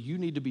Timothy, you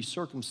need to be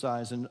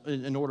circumcised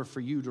in order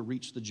for you to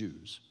reach the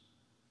Jews.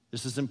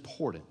 This is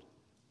important.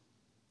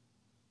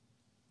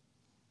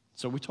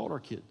 So we told our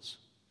kids,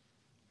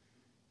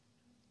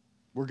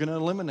 we're going to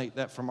eliminate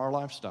that from our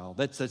lifestyle.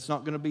 That's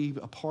not going to be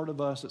a part of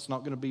us. It's not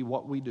going to be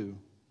what we do.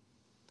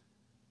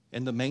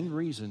 And the main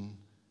reason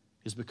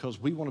is because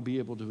we want to be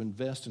able to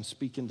invest and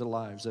speak into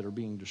lives that are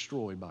being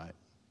destroyed by it.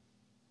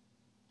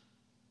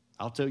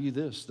 I'll tell you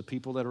this, the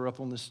people that are up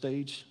on this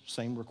stage,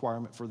 same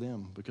requirement for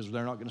them, because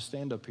they're not going to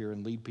stand up here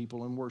and lead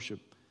people in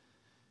worship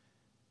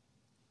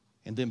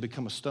and then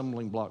become a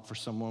stumbling block for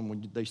someone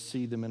when they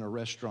see them in a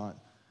restaurant.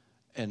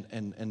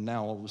 And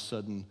now all of a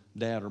sudden,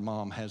 dad or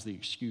mom has the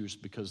excuse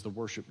because the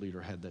worship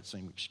leader had that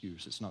same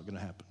excuse. It's not going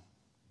to happen.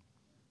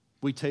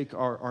 We take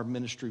our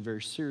ministry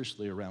very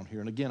seriously around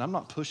here. And again, I'm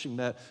not pushing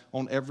that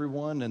on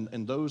everyone,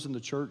 and those in the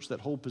church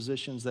that hold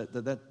positions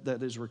that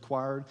is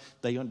required.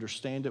 They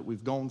understand it.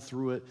 We've gone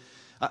through it.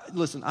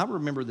 Listen, I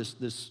remember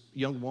this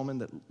young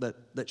woman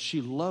that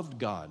she loved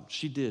God.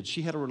 She did.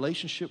 She had a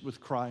relationship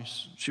with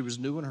Christ. She was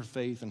new in her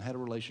faith and had a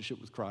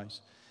relationship with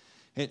Christ.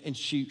 And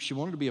she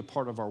wanted to be a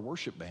part of our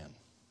worship band.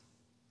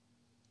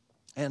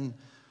 And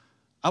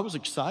I was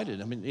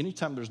excited. I mean,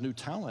 anytime there's new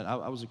talent,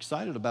 I was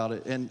excited about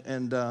it.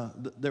 And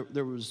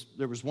there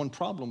was one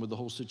problem with the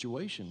whole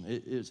situation.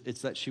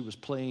 It's that she was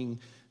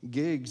playing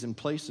gigs in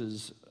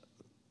places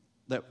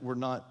that were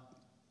not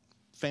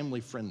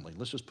family friendly.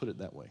 Let's just put it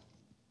that way.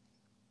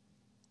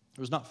 It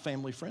was not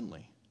family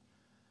friendly.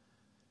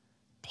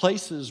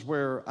 Places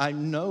where I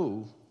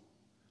know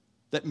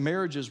that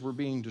marriages were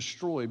being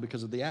destroyed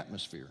because of the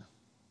atmosphere.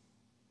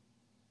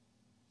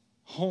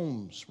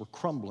 Homes were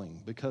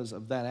crumbling because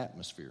of that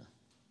atmosphere.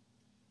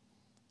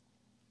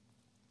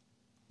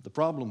 The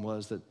problem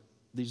was that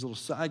these little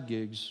side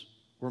gigs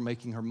were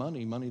making her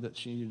money that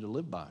she needed to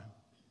live by.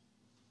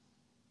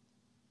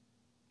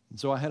 And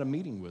so I had a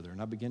meeting with her,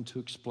 and I began to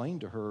explain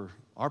to her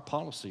our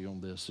policy on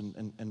this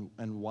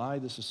and why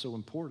this is so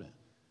important.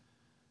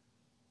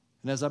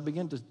 And as I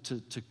began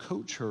to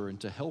coach her and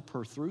to help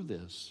her through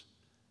this,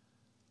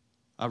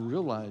 I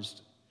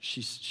realized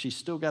she's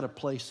still got to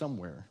play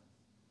somewhere.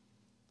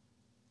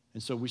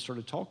 And so we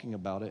started talking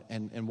about it,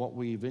 and what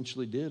we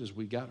eventually did is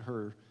we got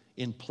her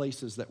in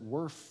places that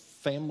were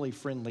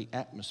family-friendly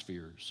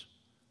atmospheres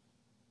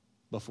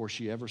before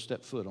she ever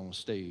stepped foot on a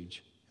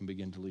stage and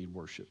began to lead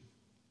worship.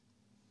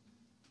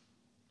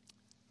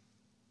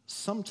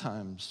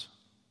 Sometimes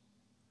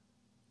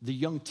the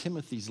young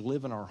Timothys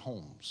live in our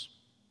homes.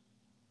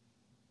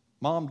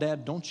 Mom,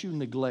 Dad, don't you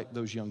neglect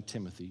those young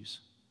Timothys.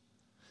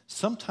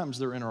 Sometimes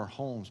they're in our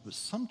homes, but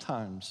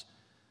sometimes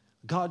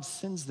God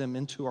sends them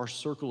into our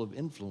circle of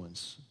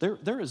influence.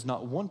 There is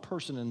not one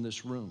person in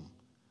this room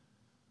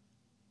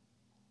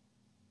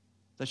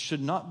that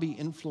should not be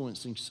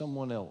influencing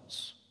someone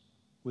else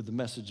with the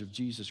message of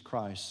Jesus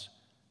Christ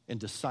and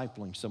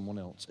discipling someone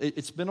else.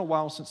 It's been a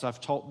while since I've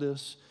taught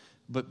this,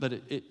 but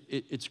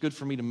it's good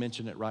for me to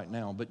mention it right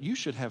now. But you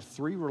should have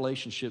 3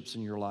 relationships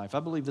in your life. I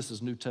believe this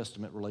is New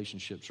Testament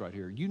relationships right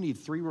here. You need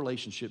 3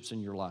 relationships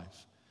in your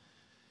life.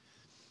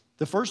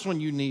 The first one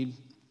you need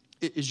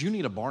is you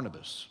need a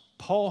Barnabas.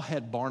 Paul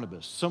had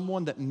Barnabas,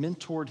 someone that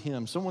mentored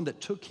him, someone that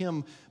took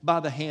him by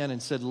the hand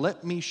and said,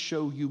 let me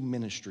show you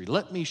ministry.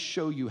 Let me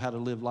show you how to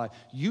live life.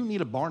 You need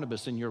a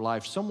Barnabas in your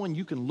life, someone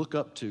you can look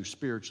up to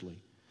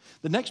spiritually.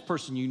 The next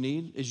person you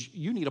need is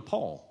you need a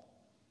Paul.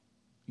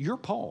 You're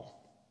Paul.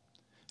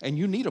 And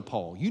you need a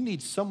Paul. You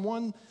need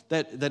someone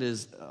that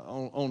is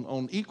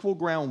on equal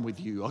ground with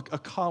you, a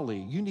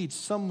colleague. You need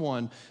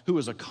someone who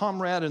is a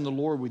comrade in the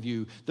Lord with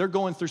you. They're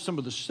going through some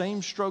of the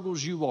same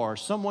struggles you are.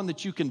 Someone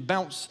that you can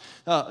bounce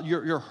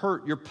your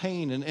hurt, your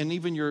pain, and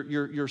even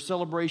your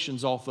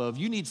celebrations off of.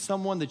 You need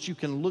someone that you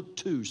can look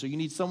to. So you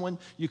need someone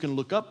you can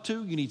look up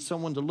to. You need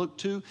someone to look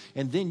to.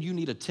 And then you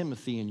need a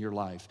Timothy in your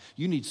life.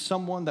 You need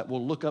someone that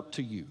will look up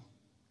to you,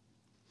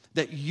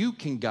 that you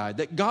can guide,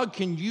 that God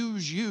can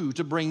use you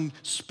to bring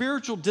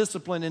spiritual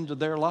discipline into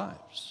their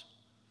lives.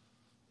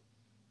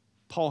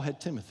 Paul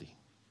had Timothy.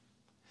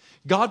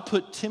 God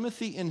put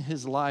Timothy in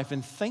his life,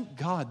 and thank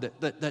God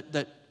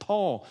that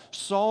Paul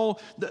saw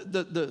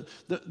the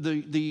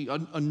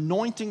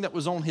anointing that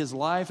was on his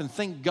life, and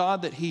thank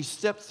God that he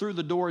stepped through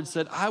the door and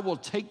said, I will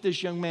take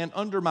this young man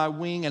under my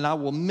wing and I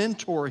will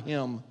mentor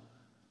him.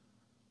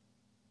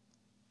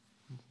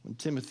 When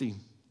Timothy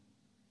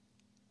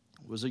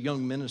was a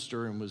young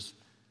minister and was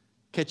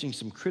catching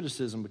some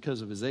criticism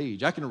because of his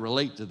age. I can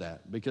relate to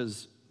that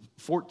because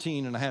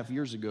 14 and a half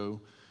years ago,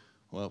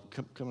 well,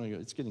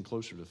 it's getting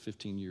closer to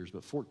 15 years,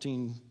 but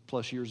 14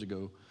 plus years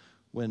ago,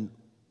 when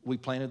we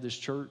planted this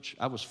church,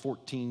 I was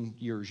 14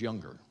 years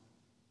younger.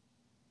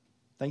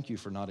 Thank you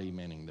for not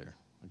amening there,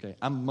 okay?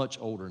 I'm much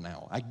older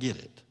now. I get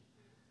it.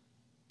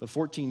 But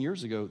 14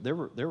 years ago, there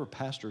were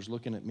pastors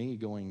looking at me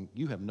going,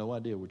 you have no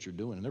idea what you're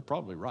doing, and they're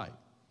probably right.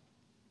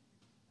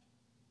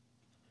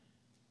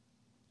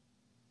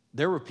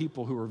 There were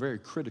people who were very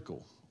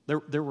critical.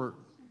 There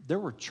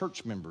were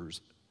church members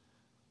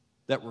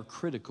that were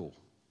critical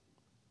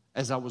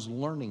as I was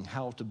learning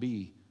how to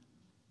be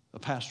a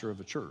pastor of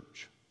a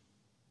church.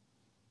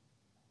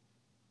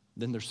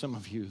 Then there's some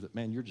of you that,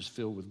 man, you're just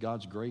filled with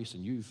God's grace,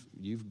 and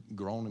you've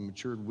grown and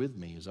matured with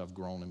me as I've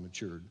grown and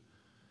matured.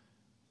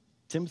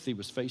 Timothy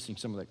was facing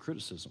some of that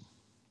criticism.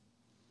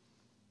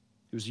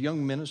 He was a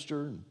young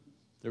minister, and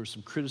there was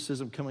some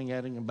criticism coming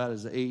at him about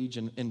his age.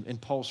 And in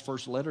Paul's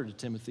first letter to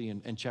Timothy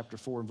in chapter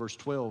 4 and verse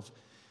 12,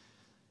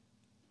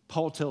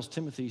 Paul tells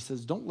Timothy, he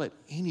says, don't let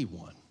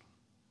anyone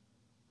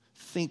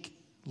think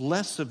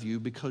less of you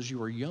because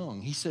you are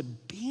young. He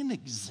said, be an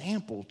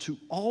example to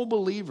all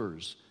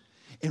believers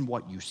in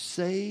what you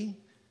say,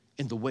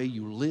 in the way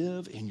you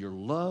live, in your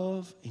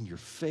love, in your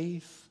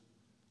faith,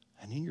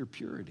 and in your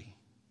purity.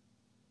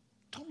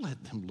 Don't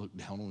let them look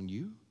down on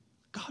you.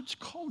 God's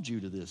called you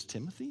to this,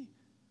 Timothy.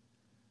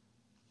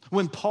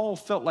 When Paul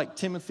felt like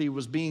Timothy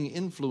was being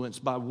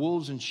influenced by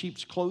wolves in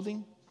sheep's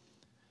clothing,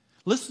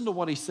 listen to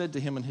what he said to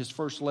him in his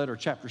first letter,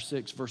 chapter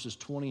 6, verses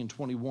 20 and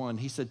 21.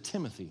 He said,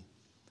 Timothy,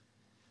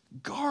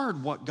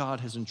 guard what God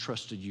has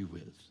entrusted you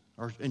with,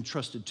 or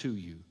entrusted to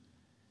you.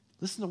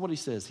 Listen to what he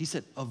says. He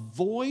said,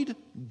 avoid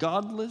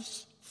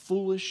godless,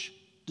 foolish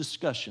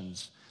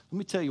discussions. Let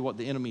me tell you what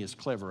the enemy is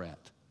clever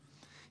at.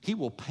 He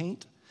will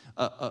paint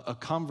a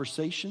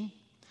conversation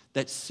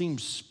that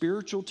seems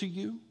spiritual to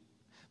you,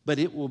 but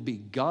it will be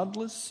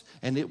godless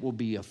and it will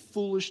be a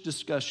foolish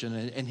discussion.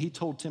 And he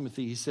told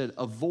Timothy, he said,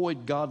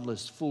 avoid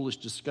godless, foolish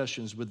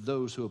discussions with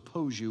those who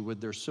oppose you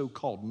with their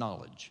so-called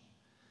knowledge.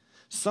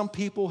 Some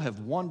people have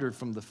wandered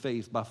from the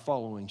faith by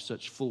following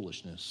such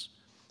foolishness.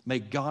 May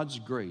God's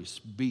grace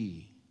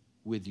be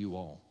with you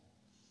all.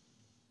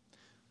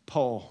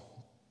 Paul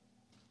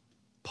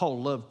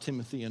loved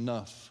Timothy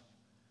enough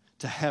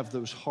to have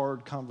those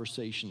hard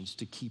conversations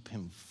to keep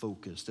him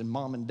focused. And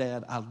mom and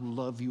dad, I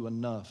love you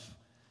enough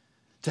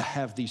to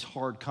have these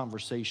hard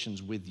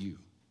conversations with you.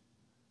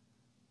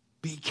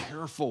 Be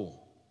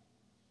careful.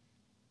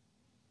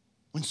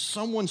 When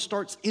someone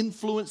starts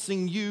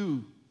influencing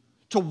you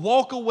to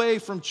walk away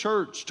from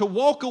church, to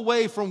walk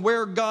away from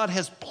where God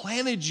has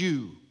planted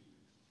you,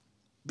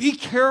 be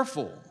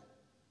careful.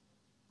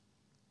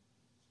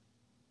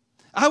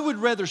 I would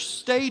rather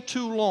stay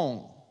too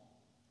long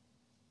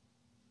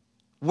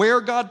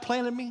where God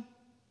planted me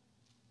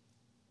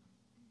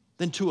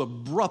than to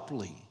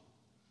abruptly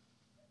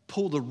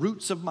pull the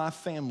roots of my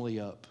family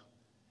up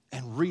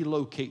and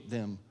relocate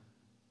them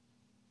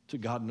to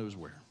God knows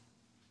where.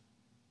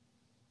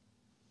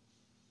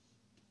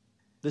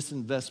 This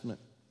investment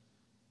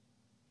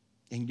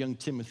in young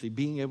Timothy,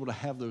 being able to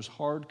have those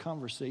hard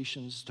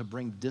conversations to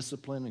bring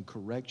discipline and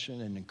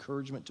correction and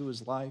encouragement to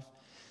his life,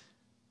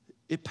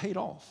 it paid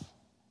off.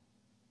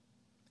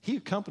 He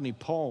accompanied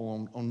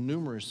Paul on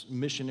numerous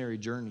missionary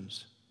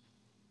journeys.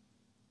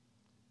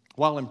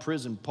 While in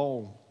prison,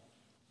 Paul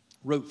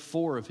wrote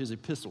 4 of his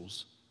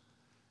epistles.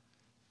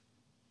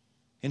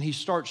 And he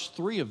starts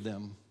 3 of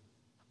them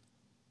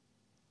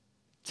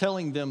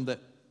telling them that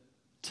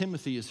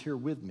Timothy is here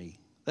with me.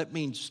 That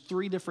means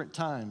 3 different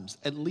times,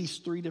 at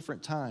least 3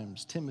 different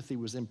times, Timothy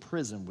was in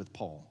prison with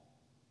Paul.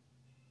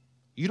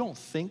 You don't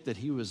think that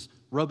he was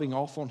rubbing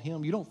off on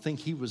him? You don't think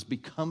he was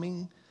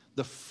becoming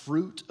the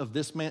fruit of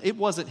this man? It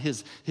wasn't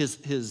his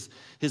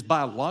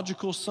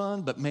biological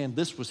son, but man,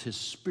 this was his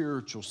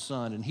spiritual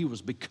son, and he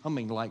was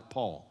becoming like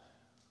Paul.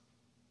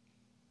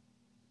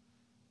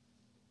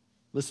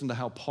 Listen to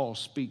how Paul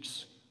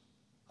speaks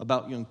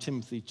about young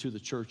Timothy to the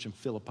church in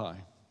Philippi.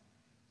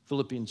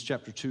 Philippians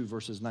chapter 2,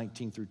 verses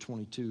 19 through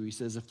 22, he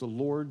says, if the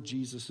Lord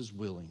Jesus is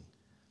willing,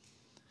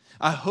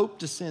 I hope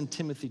to send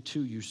Timothy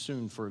to you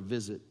soon for a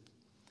visit.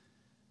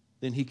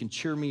 Then he can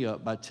cheer me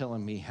up by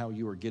telling me how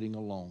you are getting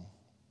along.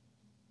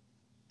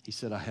 He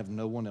said, I have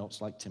no one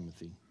else like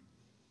Timothy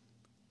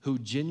who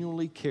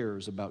genuinely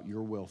cares about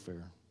your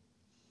welfare.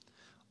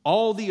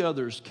 All the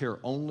others care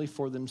only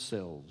for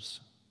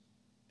themselves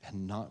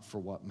and not for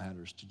what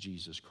matters to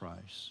Jesus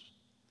Christ.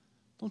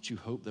 Don't you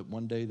hope that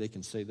one day they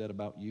can say that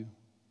about you?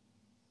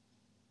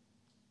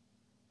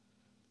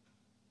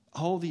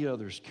 All the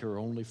others care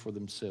only for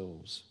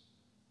themselves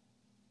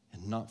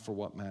and not for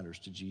what matters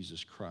to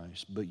Jesus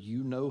Christ. But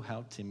you know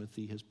how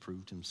Timothy has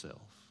proved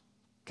himself.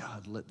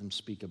 God, let them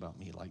speak about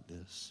me like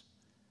this.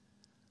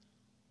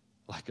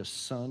 Like a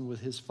son with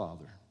his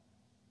father,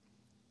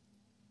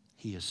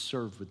 he has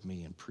served with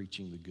me in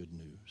preaching the good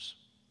news.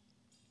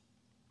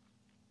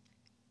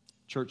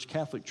 Church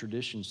Catholic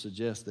tradition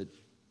suggests that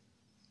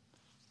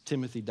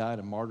Timothy died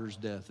a martyr's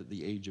death at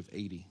the age of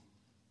 80,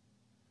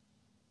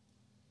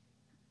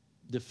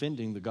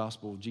 defending the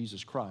gospel of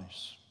Jesus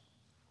Christ.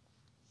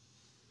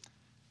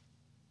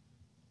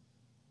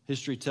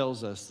 History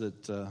tells us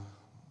that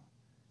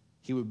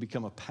he would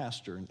become a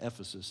pastor in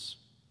Ephesus.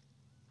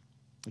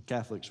 The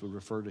Catholics would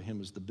refer to him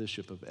as the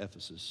Bishop of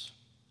Ephesus.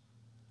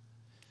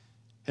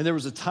 And there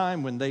was a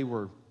time when they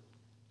were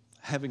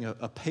having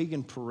a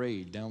pagan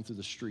parade down through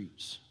the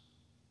streets.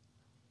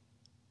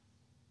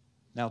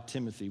 Now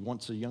Timothy,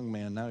 once a young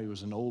man, now he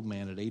was an old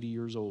man at 80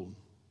 years old,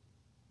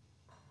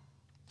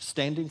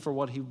 standing for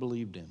what he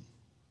believed in.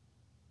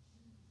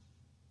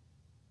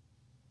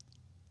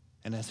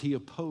 And as he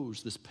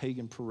opposed this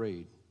pagan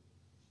parade,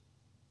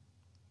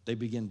 they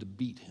began to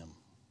beat him.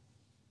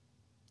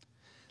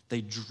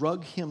 They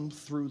drug him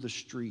through the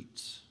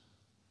streets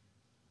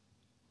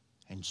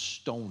and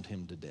stoned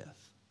him to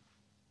death.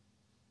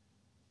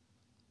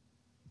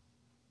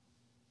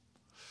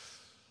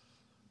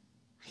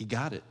 He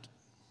got it.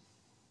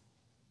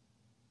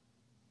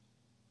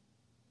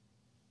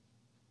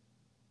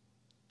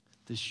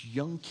 This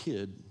young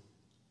kid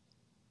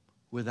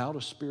without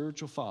a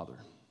spiritual father,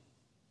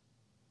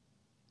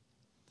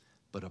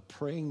 but a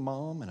praying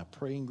mom and a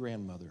praying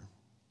grandmother,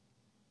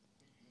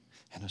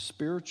 and a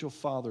spiritual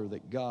father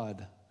that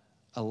God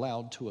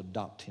allowed to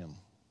adopt him.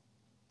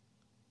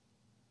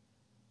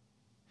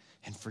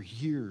 And for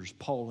years,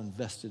 Paul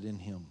invested in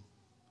him,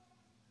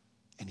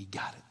 and he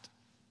got it.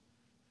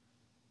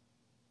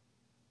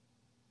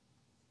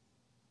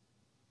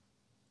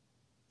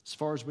 As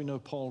far as we know,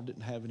 Paul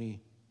didn't have any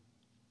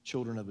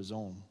children of his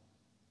own,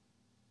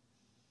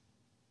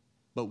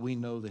 but we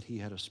know that he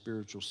had a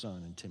spiritual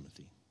son in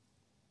Timothy,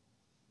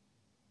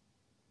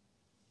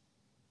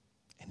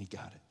 and he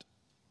got it.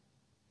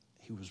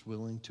 He was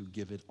willing to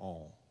give it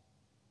all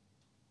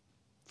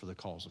for the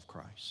cause of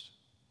Christ.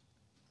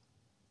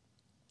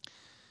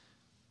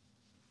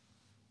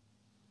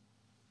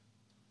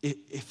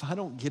 If I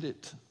don't get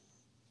it,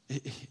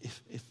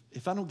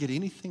 if I don't get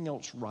anything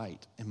else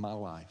right in my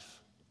life,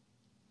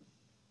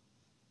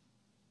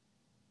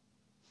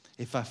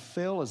 if I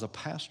fail as a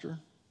pastor,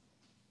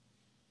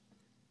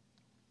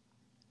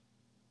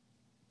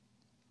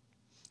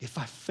 if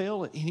I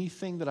fail at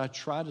anything that I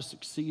try to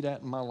succeed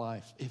at in my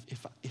life,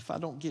 if I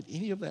don't get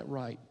any of that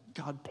right,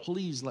 God,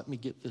 please let me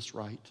get this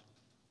right.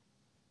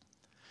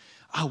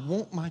 I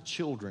want my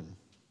children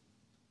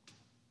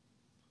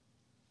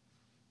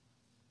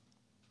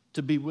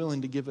to be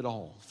willing to give it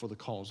all for the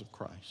cause of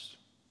Christ.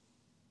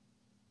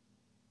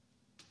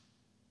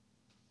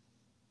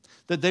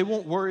 That they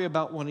won't worry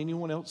about what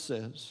anyone else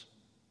says.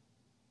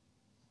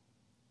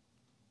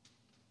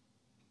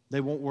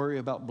 They won't worry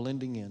about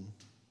blending in.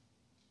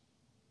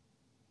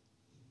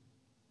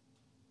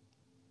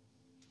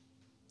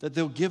 That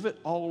they'll give it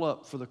all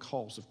up for the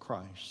cause of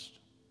Christ.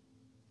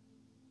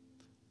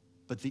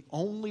 But the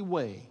only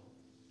way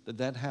that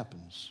that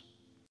happens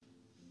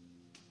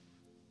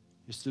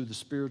is through the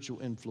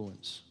spiritual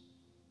influence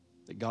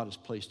that God has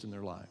placed in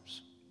their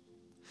lives.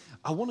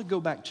 I want to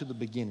go back to the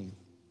beginning,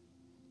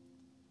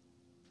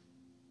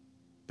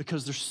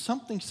 because there's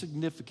something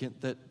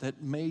significant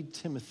that made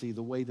Timothy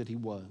the way that he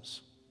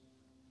was.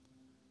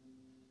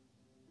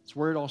 It's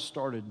where it all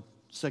started,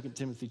 2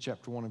 Timothy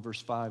chapter 1 and verse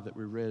 5 that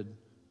we read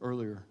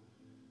earlier.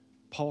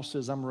 Paul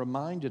says, I'm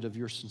reminded of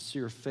your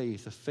sincere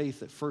faith, a faith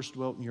that first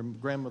dwelt in your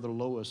grandmother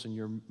Lois and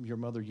your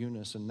mother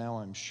Eunice, and now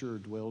I'm sure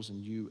dwells in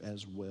you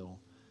as well.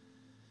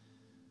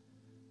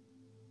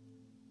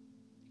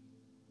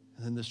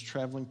 And then this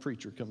traveling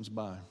preacher comes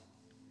by,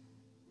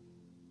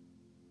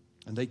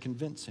 and they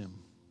convince him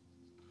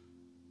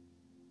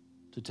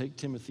to take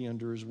Timothy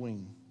under his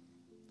wing.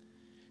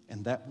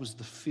 And that was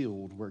the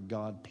field where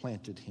God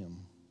planted him.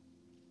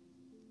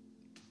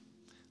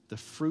 The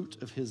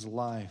fruit of his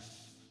life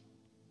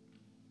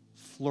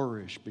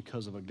flourished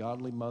because of a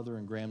godly mother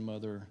and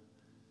grandmother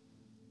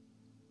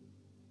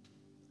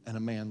and a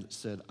man that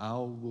said, I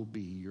will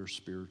be your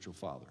spiritual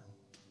father.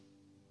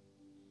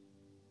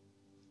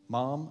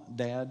 Mom,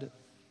 Dad,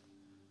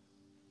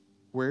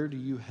 where do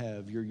you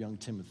have your young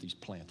Timothy's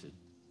planted?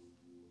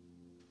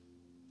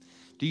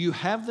 Do you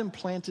have them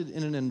planted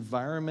in an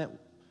environment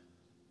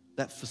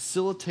that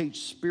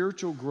facilitates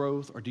spiritual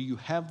growth, or do you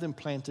have them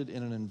planted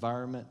in an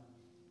environment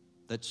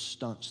that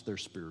stunts their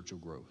spiritual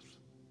growth?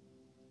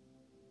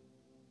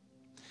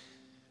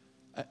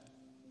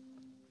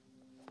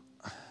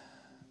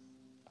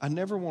 I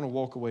never want to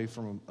walk away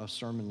from a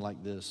sermon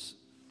like this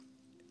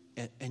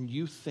and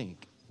you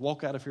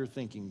walk out of here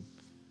thinking,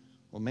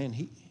 well, man,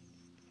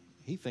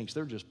 he thinks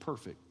they're just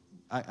perfect.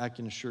 I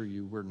can assure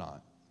you we're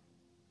not.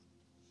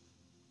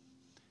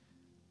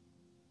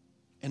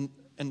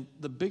 And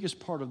the biggest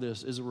part of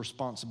this is a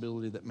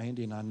responsibility that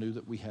Mandy and I knew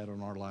that we had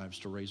on our lives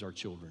to raise our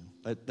children,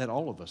 that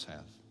all of us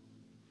have.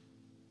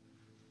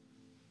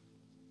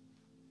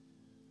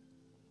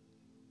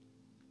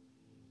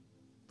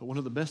 But one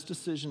of the best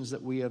decisions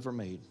that we ever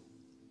made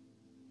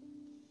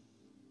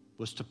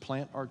was to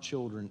plant our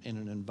children in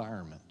an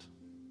environment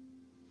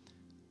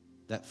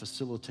that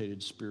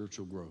facilitated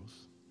spiritual growth.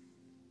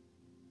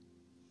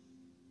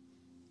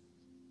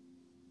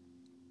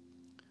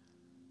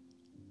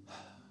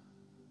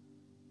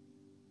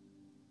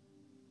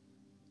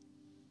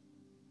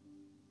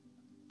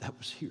 That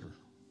was here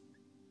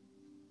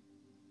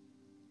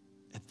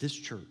at this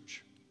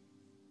church.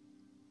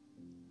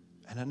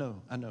 And I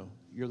know,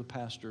 you're the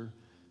pastor.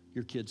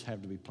 Your kids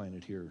have to be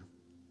planted here.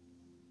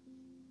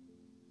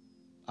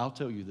 I'll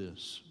tell you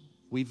this.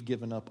 We've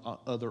given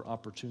up other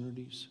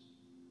opportunities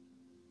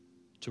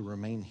to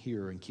remain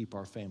here and keep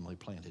our family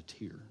planted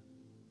here.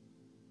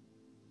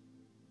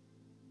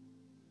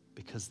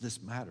 Because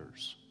this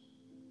matters.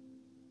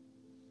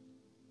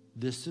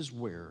 This is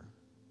where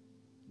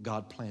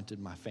God planted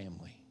my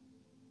family.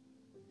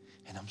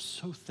 And I'm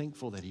so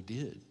thankful that He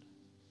did.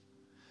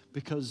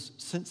 Because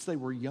since they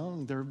were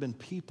young, there have been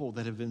people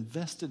that have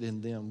invested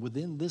in them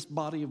within this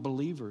body of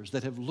believers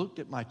that have looked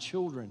at my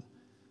children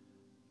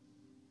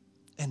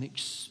and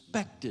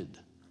expected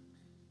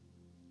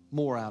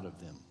more out of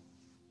them.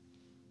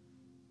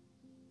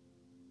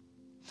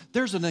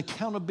 There's an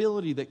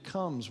accountability that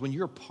comes when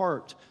you're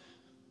part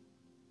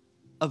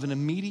of an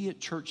immediate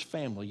church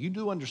family. You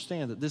do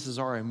understand that this is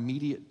our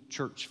immediate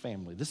church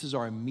family. This is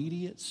our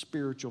immediate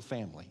spiritual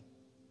family.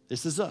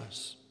 This is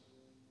us.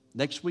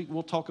 Next week,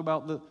 we'll talk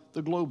about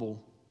the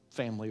global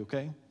family,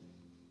 okay?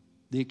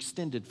 The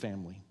extended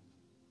family.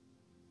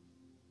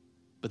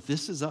 But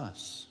this is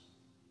us.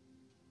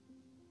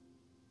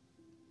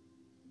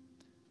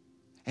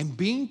 And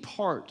being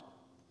part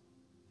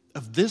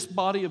of this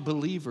body of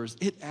believers,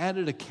 it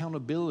added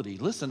accountability.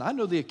 Listen, I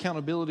know the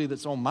accountability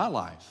that's on my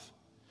life.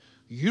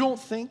 You don't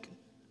think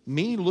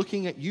me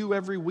looking at you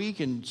every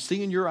week and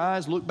seeing your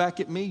eyes look back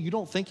at me, you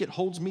don't think it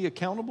holds me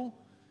accountable?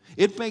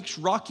 It makes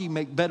Rocky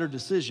make better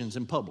decisions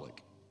in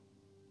public.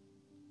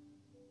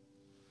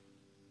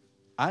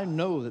 I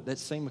know that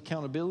same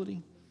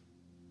accountability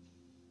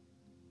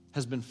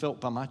has been felt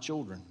by my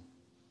children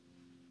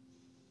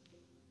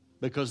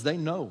because they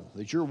know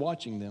that you're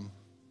watching them.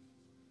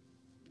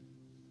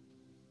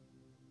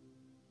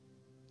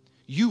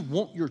 You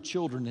want your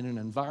children in an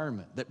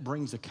environment that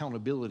brings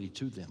accountability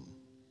to them.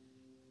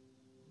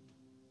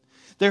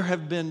 There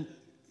have been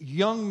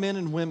young men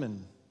and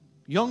women,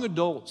 young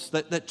adults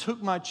that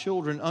took my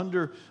children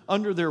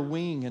under their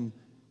wing and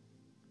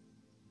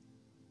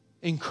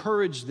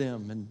encouraged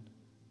them and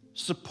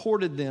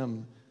supported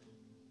them.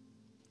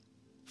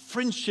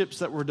 Friendships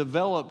that were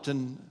developed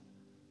and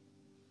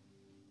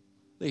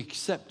they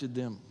accepted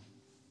them.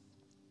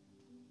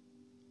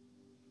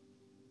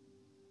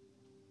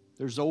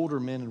 There's older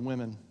men and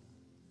women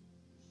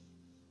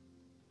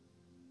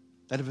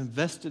that have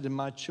invested in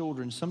my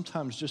children,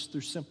 sometimes just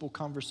through simple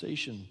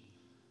conversation.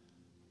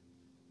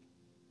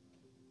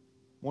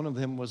 One of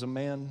them was a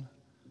man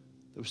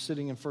that was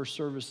sitting in first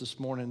service this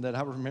morning that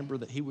I remember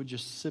that he would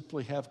just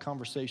simply have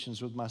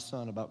conversations with my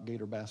son about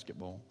Gator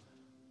basketball.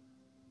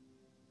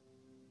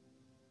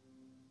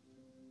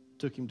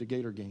 Took him to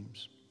Gator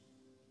games.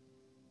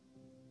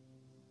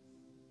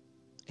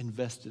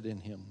 Invested in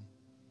him.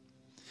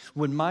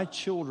 When my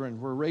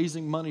children were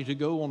raising money to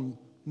go on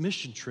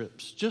mission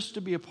trips, just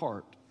to be a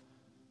part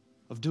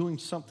of doing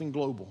something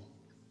global,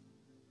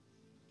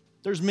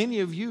 there's many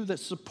of you that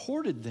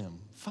supported them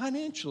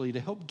financially to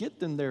help get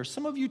them there.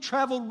 Some of you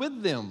traveled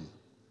with them.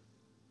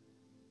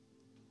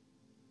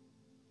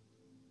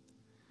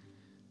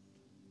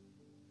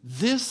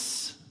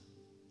 This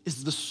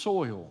is the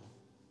soil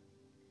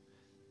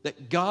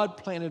that God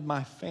planted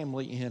my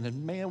family in.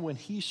 And man, when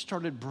He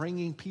started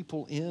bringing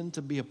people in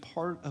to be a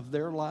part of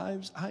their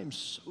lives, I am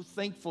so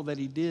thankful that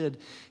He did.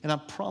 And I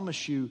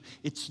promise you,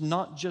 it's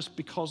not just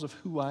because of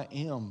who I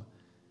am.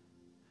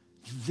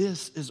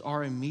 This is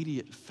our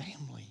immediate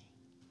family.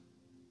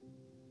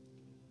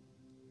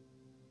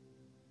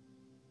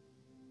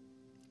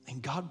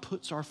 And God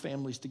puts our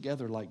families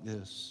together like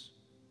this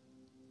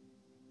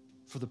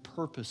for the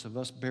purpose of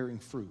us bearing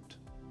fruit.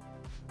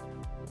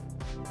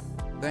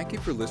 Thank you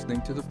for listening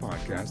to the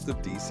podcast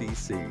of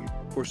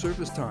DCC. For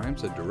service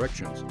times and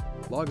directions,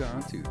 log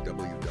on to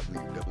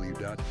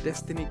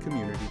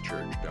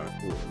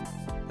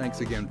www.destinycommunitychurch.org.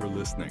 Thanks again for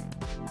listening.